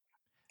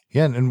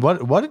 Yeah, and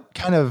what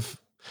kind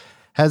of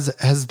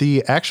has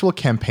the actual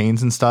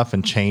campaigns and stuff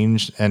and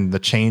the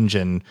change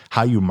in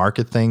how you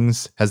market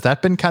things, has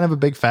that been kind of a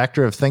big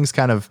factor of things,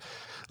 kind of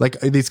like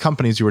these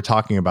companies you were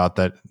talking about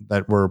that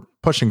were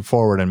pushing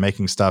forward and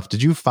making stuff?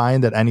 Did you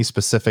find that any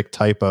specific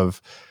type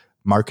of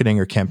marketing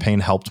or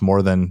campaign helped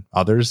more than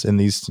others in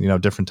these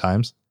different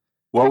times?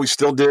 Well, we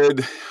still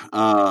did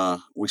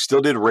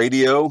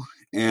radio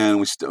and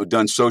we've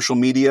done social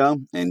media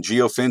and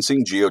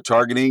geofencing,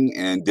 geotargeting,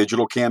 and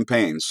digital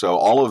campaigns. So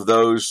all of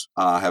those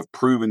have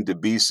proven to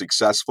be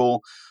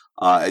successful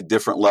at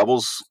different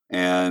levels.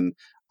 And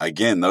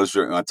again, those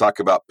are, when I talk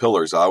about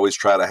pillars, I always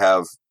try to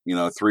have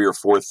 3 or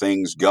 4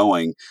 things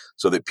going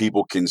so that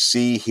people can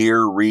see,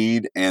 hear,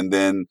 read, and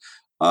then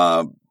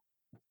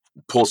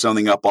pull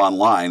something up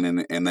online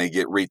and they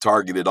get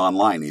retargeted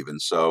online even.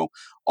 So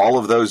all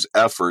of those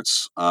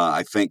efforts,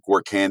 I think,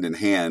 work hand in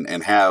hand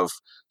and have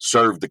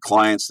served the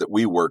clients that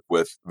we work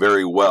with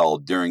very well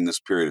during this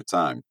period of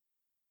time.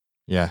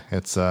 Yeah,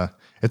 it's a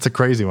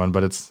crazy one,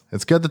 but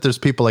it's good that there's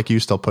people like you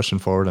still pushing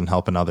forward and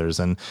helping others.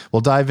 And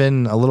we'll dive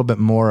in a little bit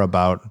more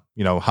about,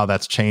 how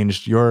that's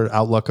changed your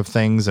outlook of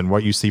things and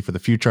what you see for the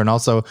future, and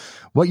also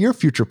what your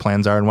future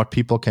plans are and what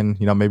people can,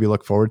 maybe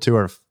look forward to,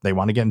 or if they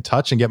want to get in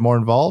touch and get more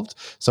involved.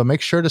 So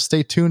make sure to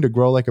stay tuned to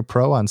Grow Like a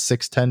Pro on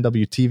 610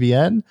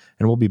 WTVN,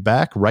 and we'll be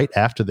back right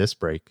after this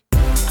break.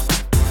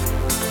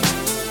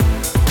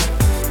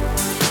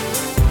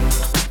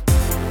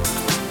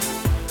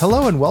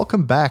 Hello and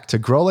welcome back to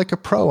Grow Like a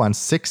Pro on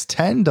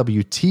 610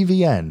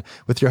 WTVN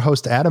with your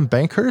host Adam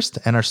Bankhurst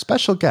and our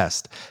special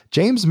guest,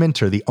 James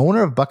Minter, the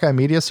owner of Buckeye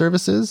Media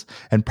Services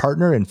and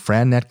partner in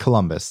FranNet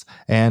Columbus.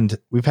 And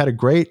we've had a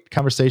great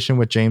conversation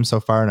with James so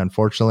far, and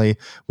unfortunately,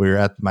 we're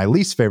at my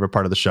least favorite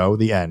part of the show,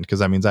 the end, because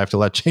that means I have to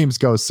let James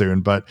go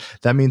soon. But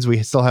that means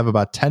we still have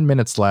about 10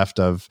 minutes left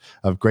of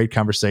great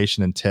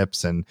conversation and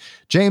tips. And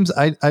James,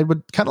 I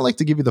would kind of like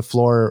to give you the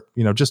floor,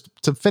 just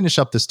to finish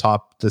up this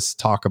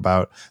talk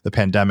about the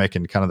pandemic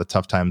and kind of the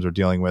tough times we're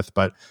dealing with.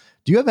 But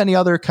do you have any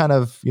other kind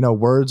of,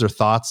 words or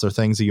thoughts or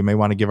things that you may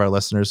want to give our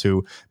listeners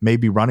who may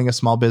be running a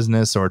small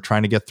business or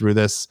trying to get through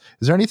this?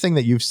 Is there anything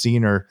that you've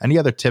seen or any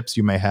other tips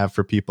you may have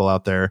for people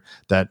out there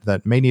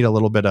that may need a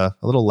little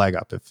leg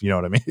up, if you know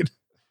what I mean?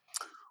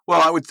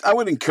 Well, I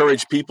would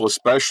encourage people,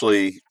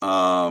 especially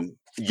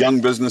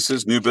young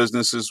businesses, new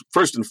businesses,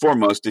 first and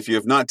foremost, if you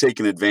have not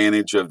taken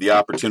advantage of the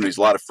opportunities,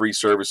 a lot of free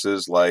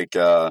services like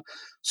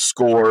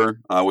SCORE,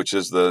 which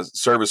is the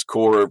Service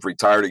Corps of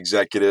Retired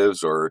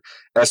Executives, or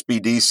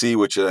SBDC,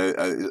 which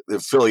is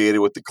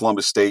affiliated with the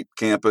Columbus State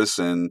campus,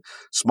 and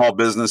Small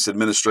Business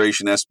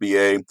Administration,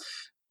 SBA.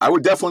 I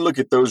would definitely look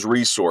at those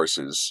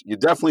resources. You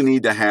definitely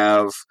need to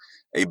have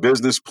a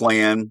business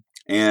plan.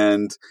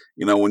 And,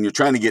 when you're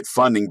trying to get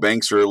funding,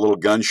 banks are a little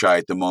gun shy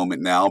at the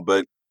moment now,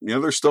 but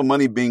there's still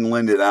money being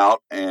lended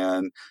out,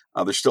 and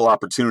there's still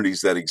opportunities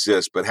that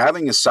exist. But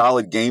having a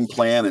solid game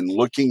plan and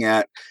looking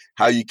at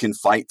how you can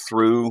fight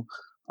through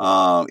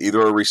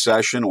either a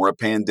recession or a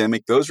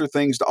pandemic, those are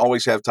things to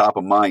always have top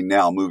of mind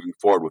now moving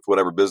forward with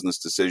whatever business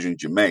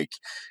decisions you make.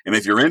 And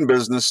if you're in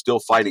business still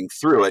fighting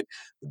through it,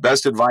 the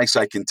best advice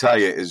I can tell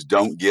you is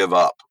don't give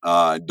up.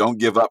 Don't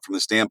give up from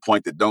the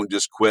standpoint that don't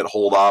just quit,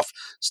 hold off,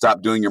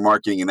 stop doing your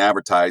marketing and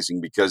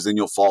advertising, because then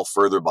you'll fall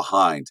further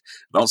behind.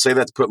 I don't say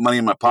that to put money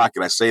in my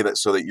pocket. I say that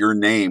so that your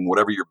name,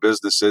 whatever your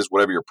business is,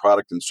 whatever your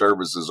product and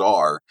services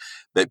are,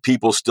 that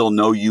people still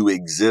know you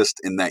exist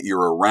and that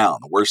you're around.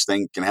 The worst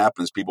thing can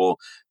happen is people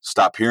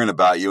stop hearing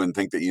about you and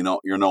think that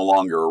you're no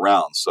longer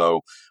around.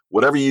 So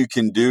whatever you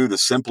can do, the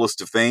simplest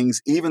of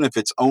things, even if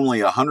it's only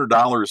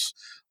 $100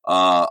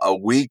 a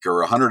week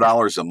or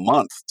 $100 a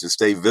month to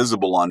stay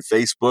visible on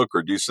Facebook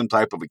or do some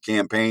type of a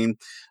campaign,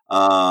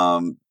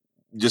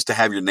 just to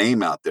have your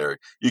name out there.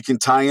 You can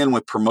tie in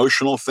with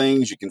promotional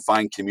things. You can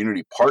find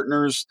community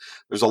partners.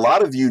 There's a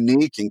lot of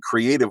unique and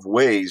creative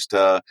ways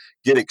to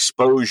get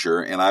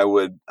exposure. And I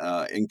would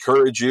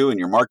encourage you and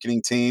your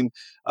marketing team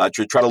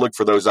to try to look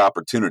for those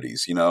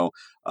opportunities.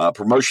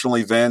 Promotional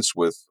events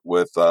with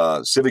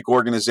civic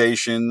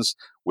organizations,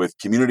 with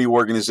community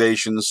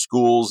organizations,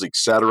 schools,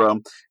 etc.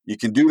 You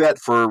can do that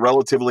for a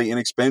relatively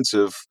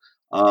inexpensive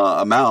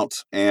amount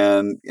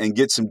and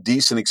get some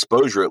decent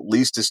exposure, at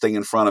least to stay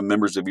in front of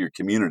members of your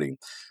community.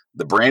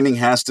 The branding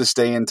has to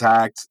stay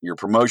intact. Your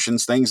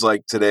promotions, things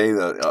like today,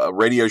 a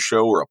radio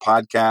show or a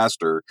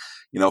podcast, or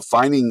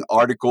finding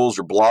articles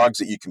or blogs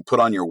that you can put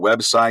on your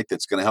website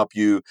that's going to help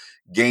you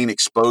gain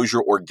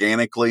exposure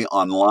organically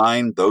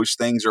online. Those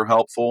things are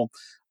helpful.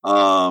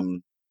 All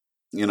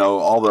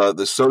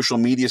the social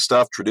media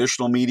stuff,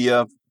 traditional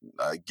media,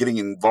 getting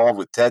involved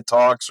with TED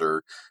Talks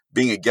or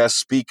being a guest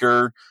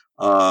speaker.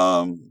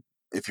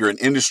 If you're an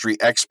industry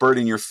expert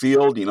in your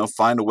field,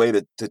 find a way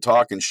to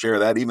talk and share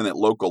that, even at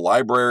local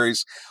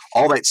libraries.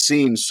 All that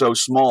seems so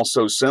small,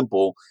 so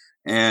simple,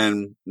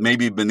 and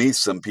maybe beneath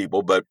some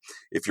people. But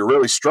if you're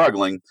really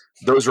struggling,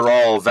 those are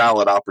all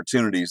valid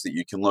opportunities that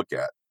you can look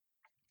at.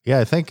 Yeah,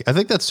 I think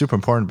that's super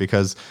important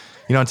because,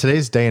 in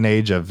today's day and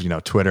age of,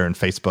 Twitter and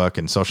Facebook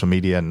and social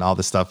media and all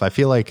this stuff, I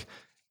feel like,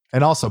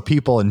 and also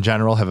people in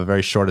general have a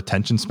very short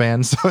attention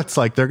span. So it's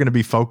like they're going to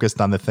be focused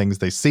on the things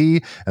they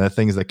see and the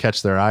things that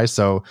catch their eye.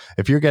 So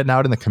if you're getting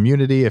out in the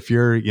community, if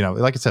you're,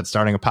 like I said,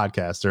 starting a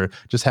podcast or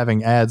just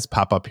having ads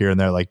pop up here and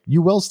there, like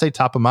you will stay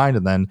top of mind.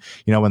 And then,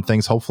 when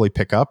things hopefully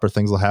pick up or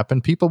things will happen,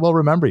 people will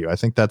remember you. I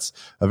think that's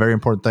a very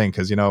important thing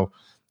because,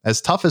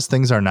 as tough as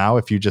things are now,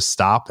 if you just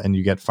stop and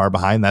you get far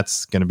behind,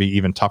 that's going to be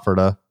even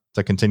tougher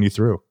to continue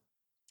through.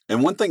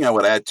 And one thing I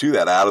would add to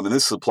that, Adam, and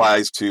this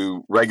applies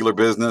to regular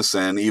business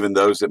and even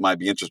those that might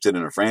be interested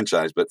in a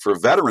franchise, but for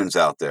veterans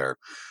out there,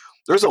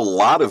 there's a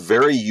lot of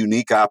very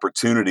unique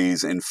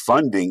opportunities and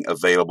funding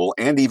available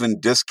and even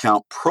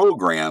discount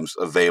programs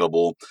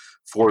available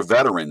for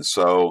veterans.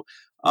 So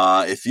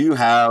if you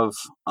have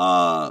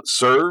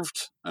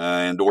served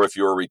and or if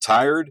you're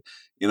retired,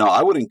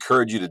 I would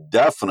encourage you to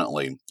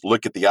definitely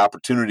look at the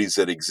opportunities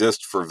that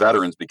exist for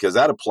veterans because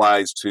that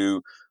applies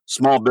to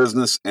small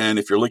business. And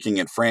if you're looking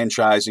at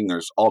franchising,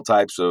 there's all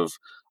types of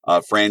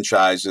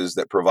franchises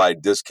that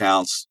provide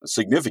discounts,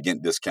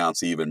 significant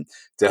discounts even,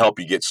 to help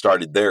you get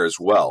started there as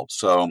well.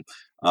 So,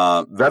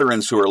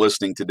 veterans who are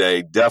listening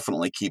today,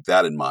 definitely keep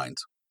that in mind.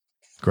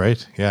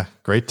 Great. Yeah.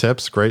 Great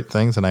tips, great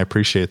things. And I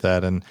appreciate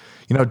that. And,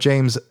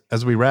 James,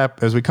 as we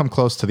come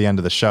close to the end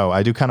of the show,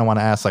 I do kind of want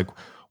to ask, like,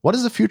 what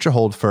does the future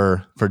hold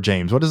for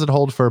James? What does it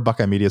hold for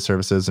Buckeye Media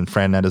Services and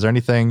FranNet? Is there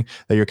anything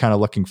that you're kind of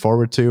looking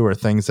forward to or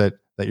things that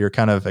you're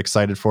kind of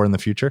excited for in the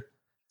future?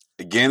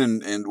 Again,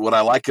 and what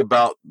I like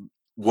about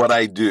what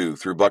I do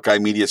through Buckeye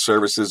Media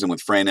Services and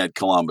with FranNet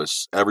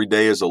Columbus, every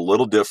day is a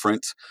little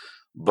different,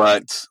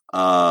 but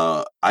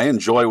I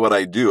enjoy what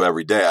I do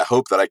every day. I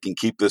hope that I can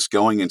keep this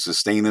going and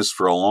sustain this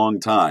for a long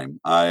time.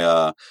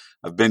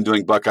 I've been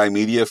doing Buckeye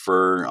Media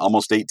for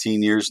almost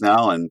 18 years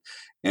now, and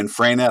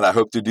FranNet, I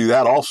hope to do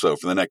that also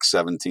for the next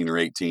 17 or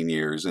 18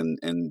 years,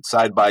 and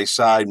side by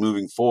side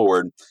moving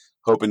forward,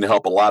 hoping to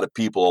help a lot of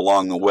people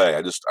along the way.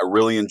 I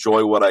really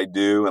enjoy what I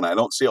do, and I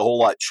don't see a whole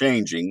lot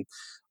changing.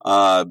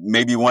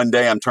 Maybe one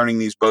day I'm turning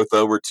these both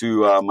over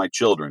to my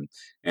children,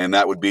 and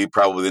that would be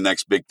probably the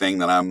next big thing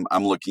that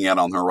I'm looking at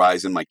on the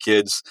horizon. My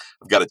kids,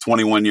 I've got a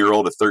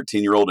 21-year-old, a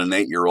 13-year-old, and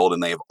an 8-year-old,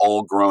 and they have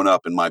all grown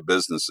up in my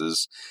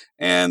businesses,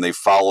 and they've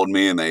followed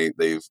me, and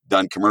they've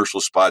done commercial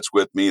spots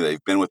with me.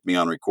 They've been with me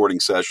on recording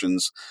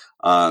sessions,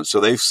 so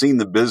they've seen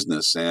the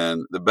business.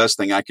 And the best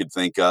thing I could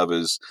think of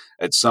is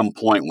at some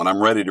point when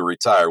I'm ready to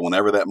retire,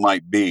 whenever that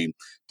might be,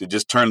 to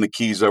just turn the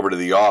keys over to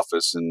the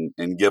office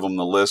and give them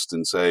the list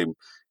and say,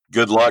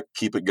 good luck,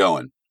 keep it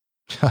going.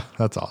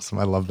 That's awesome.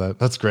 I love that.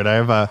 That's great. I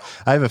have a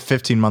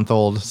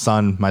 15-month-old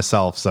son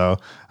myself, so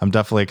I'm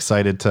definitely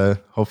excited to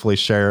hopefully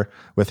share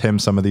with him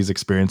some of these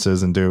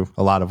experiences and do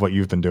a lot of what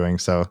you've been doing.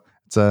 So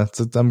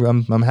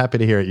I'm happy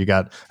to hear it. You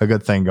got a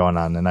good thing going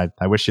on, and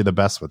I wish you the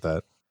best with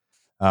that.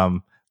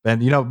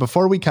 And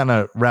before we kind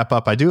of wrap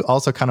up, I do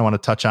also kind of want to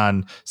touch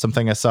on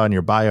something I saw in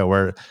your bio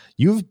where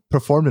you've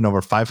performed in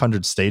over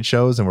 500 stage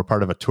shows and were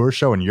part of a tour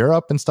show in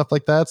Europe and stuff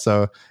like that.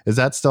 So is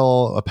that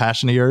still a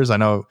passion of yours? I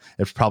know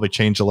it's probably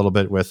changed a little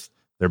bit with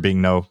there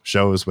being no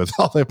shows with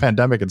all the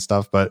pandemic and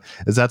stuff, but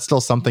is that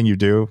still something you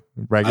do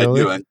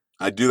regularly?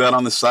 I do that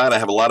on the side. I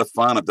have a lot of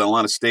fun. I've done a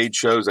lot of stage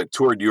shows. I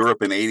toured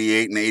Europe in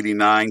 '88 and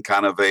 '89,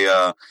 kind of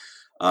a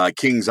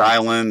Kings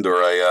Island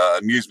or a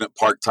amusement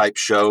park type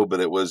show, but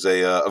it was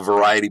a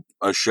variety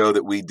show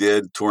that we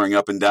did touring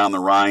up and down the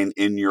Rhine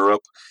in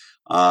Europe.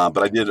 But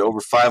I did over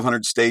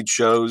 500 stage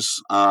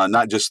shows,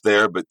 not just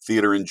there, but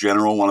theater in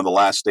general. One of the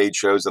last stage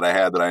shows that I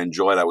had that I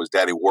enjoyed, I was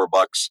Daddy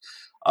Warbucks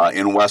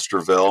in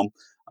Westerville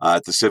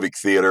at the Civic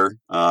Theater.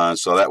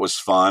 So that was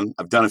fun.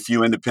 I've done a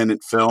few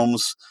independent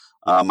films.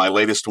 My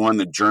latest one,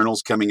 The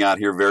Journal's coming out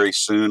here very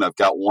soon. I've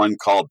got one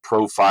called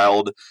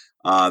Profiled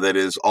that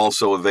is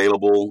also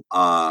available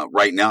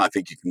right now. I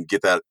think you can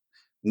get that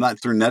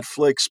not through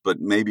Netflix, but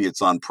maybe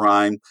it's on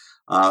Prime.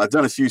 I've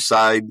done a few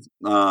side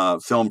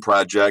film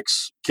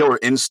projects. Killer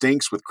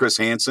Instincts with Chris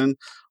Hansen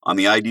on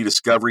the ID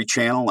Discovery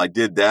Channel. I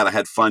did that. I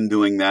had fun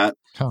doing that,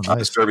 Oh,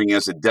 nice. serving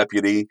as a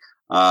deputy.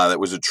 That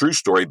was a true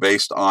story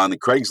based on the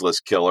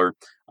Craigslist killer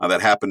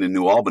that happened in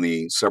New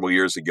Albany several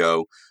years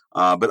ago.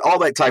 But all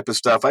that type of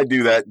stuff, I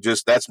do that.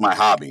 That's my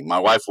hobby. My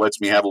wife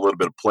lets me have a little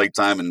bit of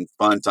playtime and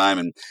fun time,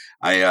 and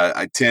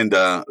I tend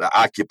to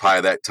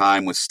occupy that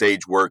time with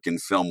stage work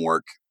and film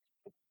work.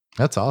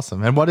 That's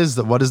awesome. And what is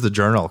the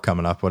journal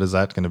coming up? What is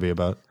that going to be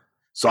about?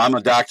 So I'm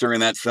a doctor in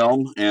that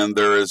film, and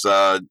there is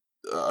a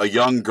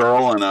young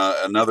girl and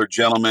another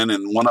gentleman,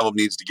 and one of them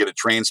needs to get a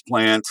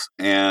transplant,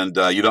 and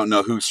you don't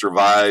know who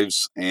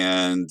survives.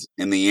 And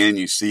in the end,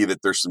 you see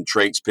that there's some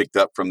traits picked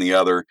up from the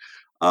other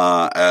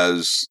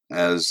as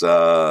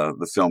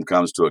the film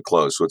comes to a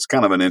close. So it's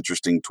kind of an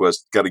interesting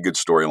twist. Got a good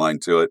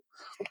storyline to it.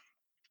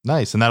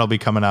 Nice. And that'll be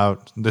coming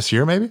out this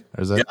year, maybe?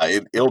 Or is that?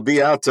 Yeah, it'll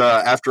be out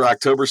after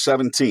October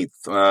 17th.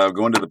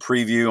 Going to the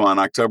preview on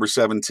October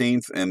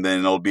 17th, and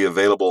then it'll be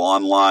available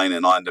online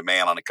and on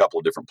demand on a couple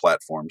of different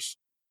platforms.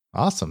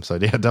 Awesome. So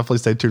yeah, definitely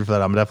stay tuned for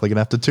that. I'm definitely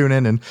gonna have to tune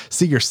in and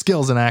see your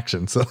skills in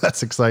action. So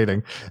that's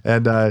exciting.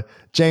 And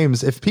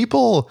James, if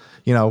people,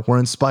 were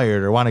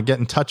inspired or want to get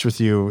in touch with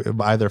you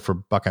either for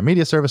Buckeye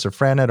Media Service or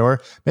FranNet, or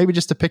maybe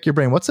just to pick your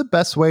brain, what's the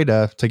best way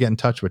to get in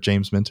touch with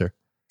James Minter?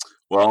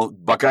 Well,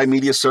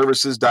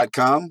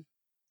 BuckeyeMediaServices.com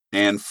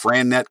and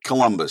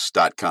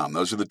FranNetColumbus.com.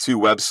 Those are the two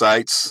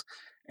websites.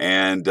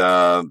 And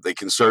they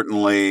can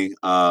certainly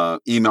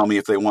email me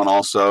if they want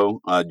also,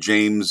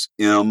 James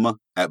M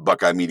at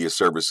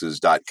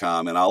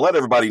BuckeyeMediaServices.com. And I'll let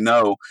everybody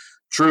know,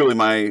 truly,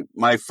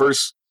 my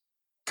first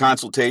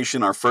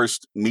consultation, our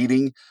first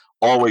meeting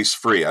always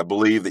free. I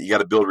believe that you got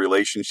to build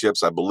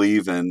relationships. I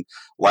believe in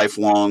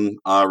lifelong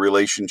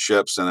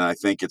relationships, and I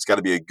think it's got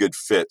to be a good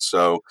fit.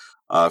 So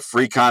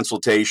free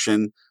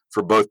consultation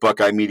for both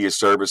Buckeye Media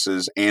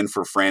Services and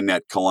for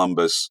FranNet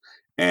Columbus.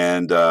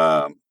 And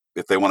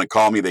if they want to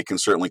call me, they can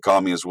certainly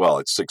call me as well.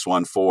 It's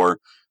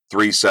 614-374-3341,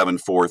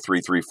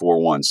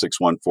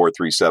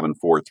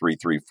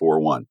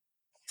 614-374-3341.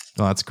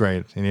 Well, that's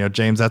great. And,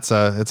 James, it's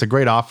a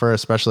great offer,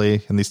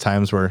 especially in these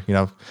times where,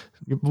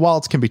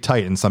 wallets can be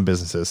tight in some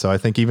businesses. So I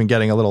think even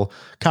getting a little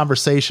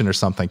conversation or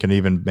something can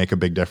even make a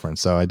big difference.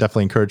 So I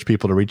definitely encourage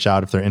people to reach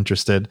out if they're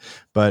interested.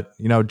 But,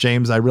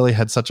 James, I really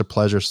had such a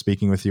pleasure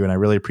speaking with you, and I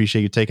really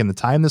appreciate you taking the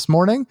time this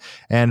morning.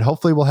 And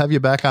hopefully we'll have you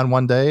back on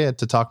one day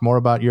to talk more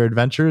about your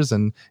adventures,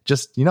 and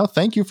just,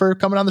 thank you for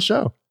coming on the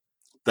show.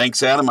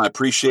 Thanks, Adam. I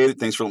appreciate it.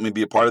 Thanks for letting me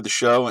be a part of the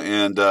show.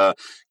 And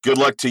good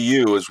luck to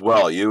you as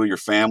well, you, your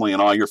family,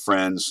 and all your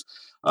friends.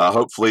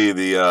 Hopefully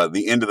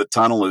the end of the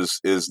tunnel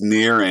is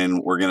near,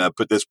 and we're going to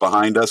put this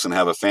behind us and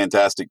have a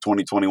fantastic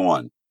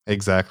 2021.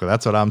 Exactly.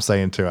 That's what I'm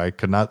saying too. I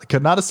could not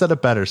have said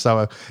it better.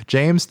 So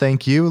James,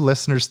 thank you.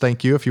 Listeners,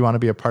 thank you. If you want to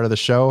be a part of the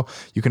show,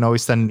 you can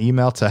always send an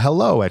email to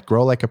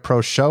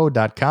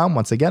hello@growlikeaproshow.com.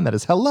 Once again, that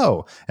is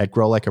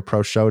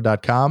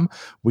hello@growlikeaproshow.com.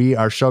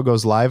 Our show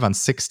goes live on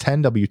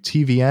 610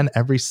 WTVN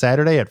every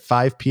Saturday at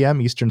 5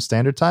 p.m. Eastern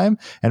Standard Time,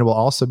 and it will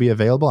also be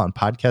available on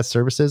podcast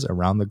services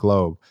around the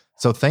globe.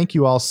 So thank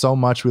you all so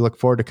much. We look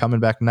forward to coming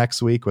back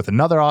next week with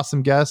another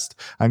awesome guest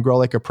on Grow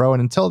Like a Pro.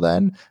 And until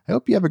then, I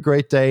hope you have a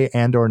great day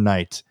and or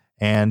night.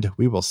 And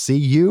we will see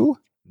you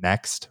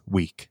next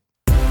week.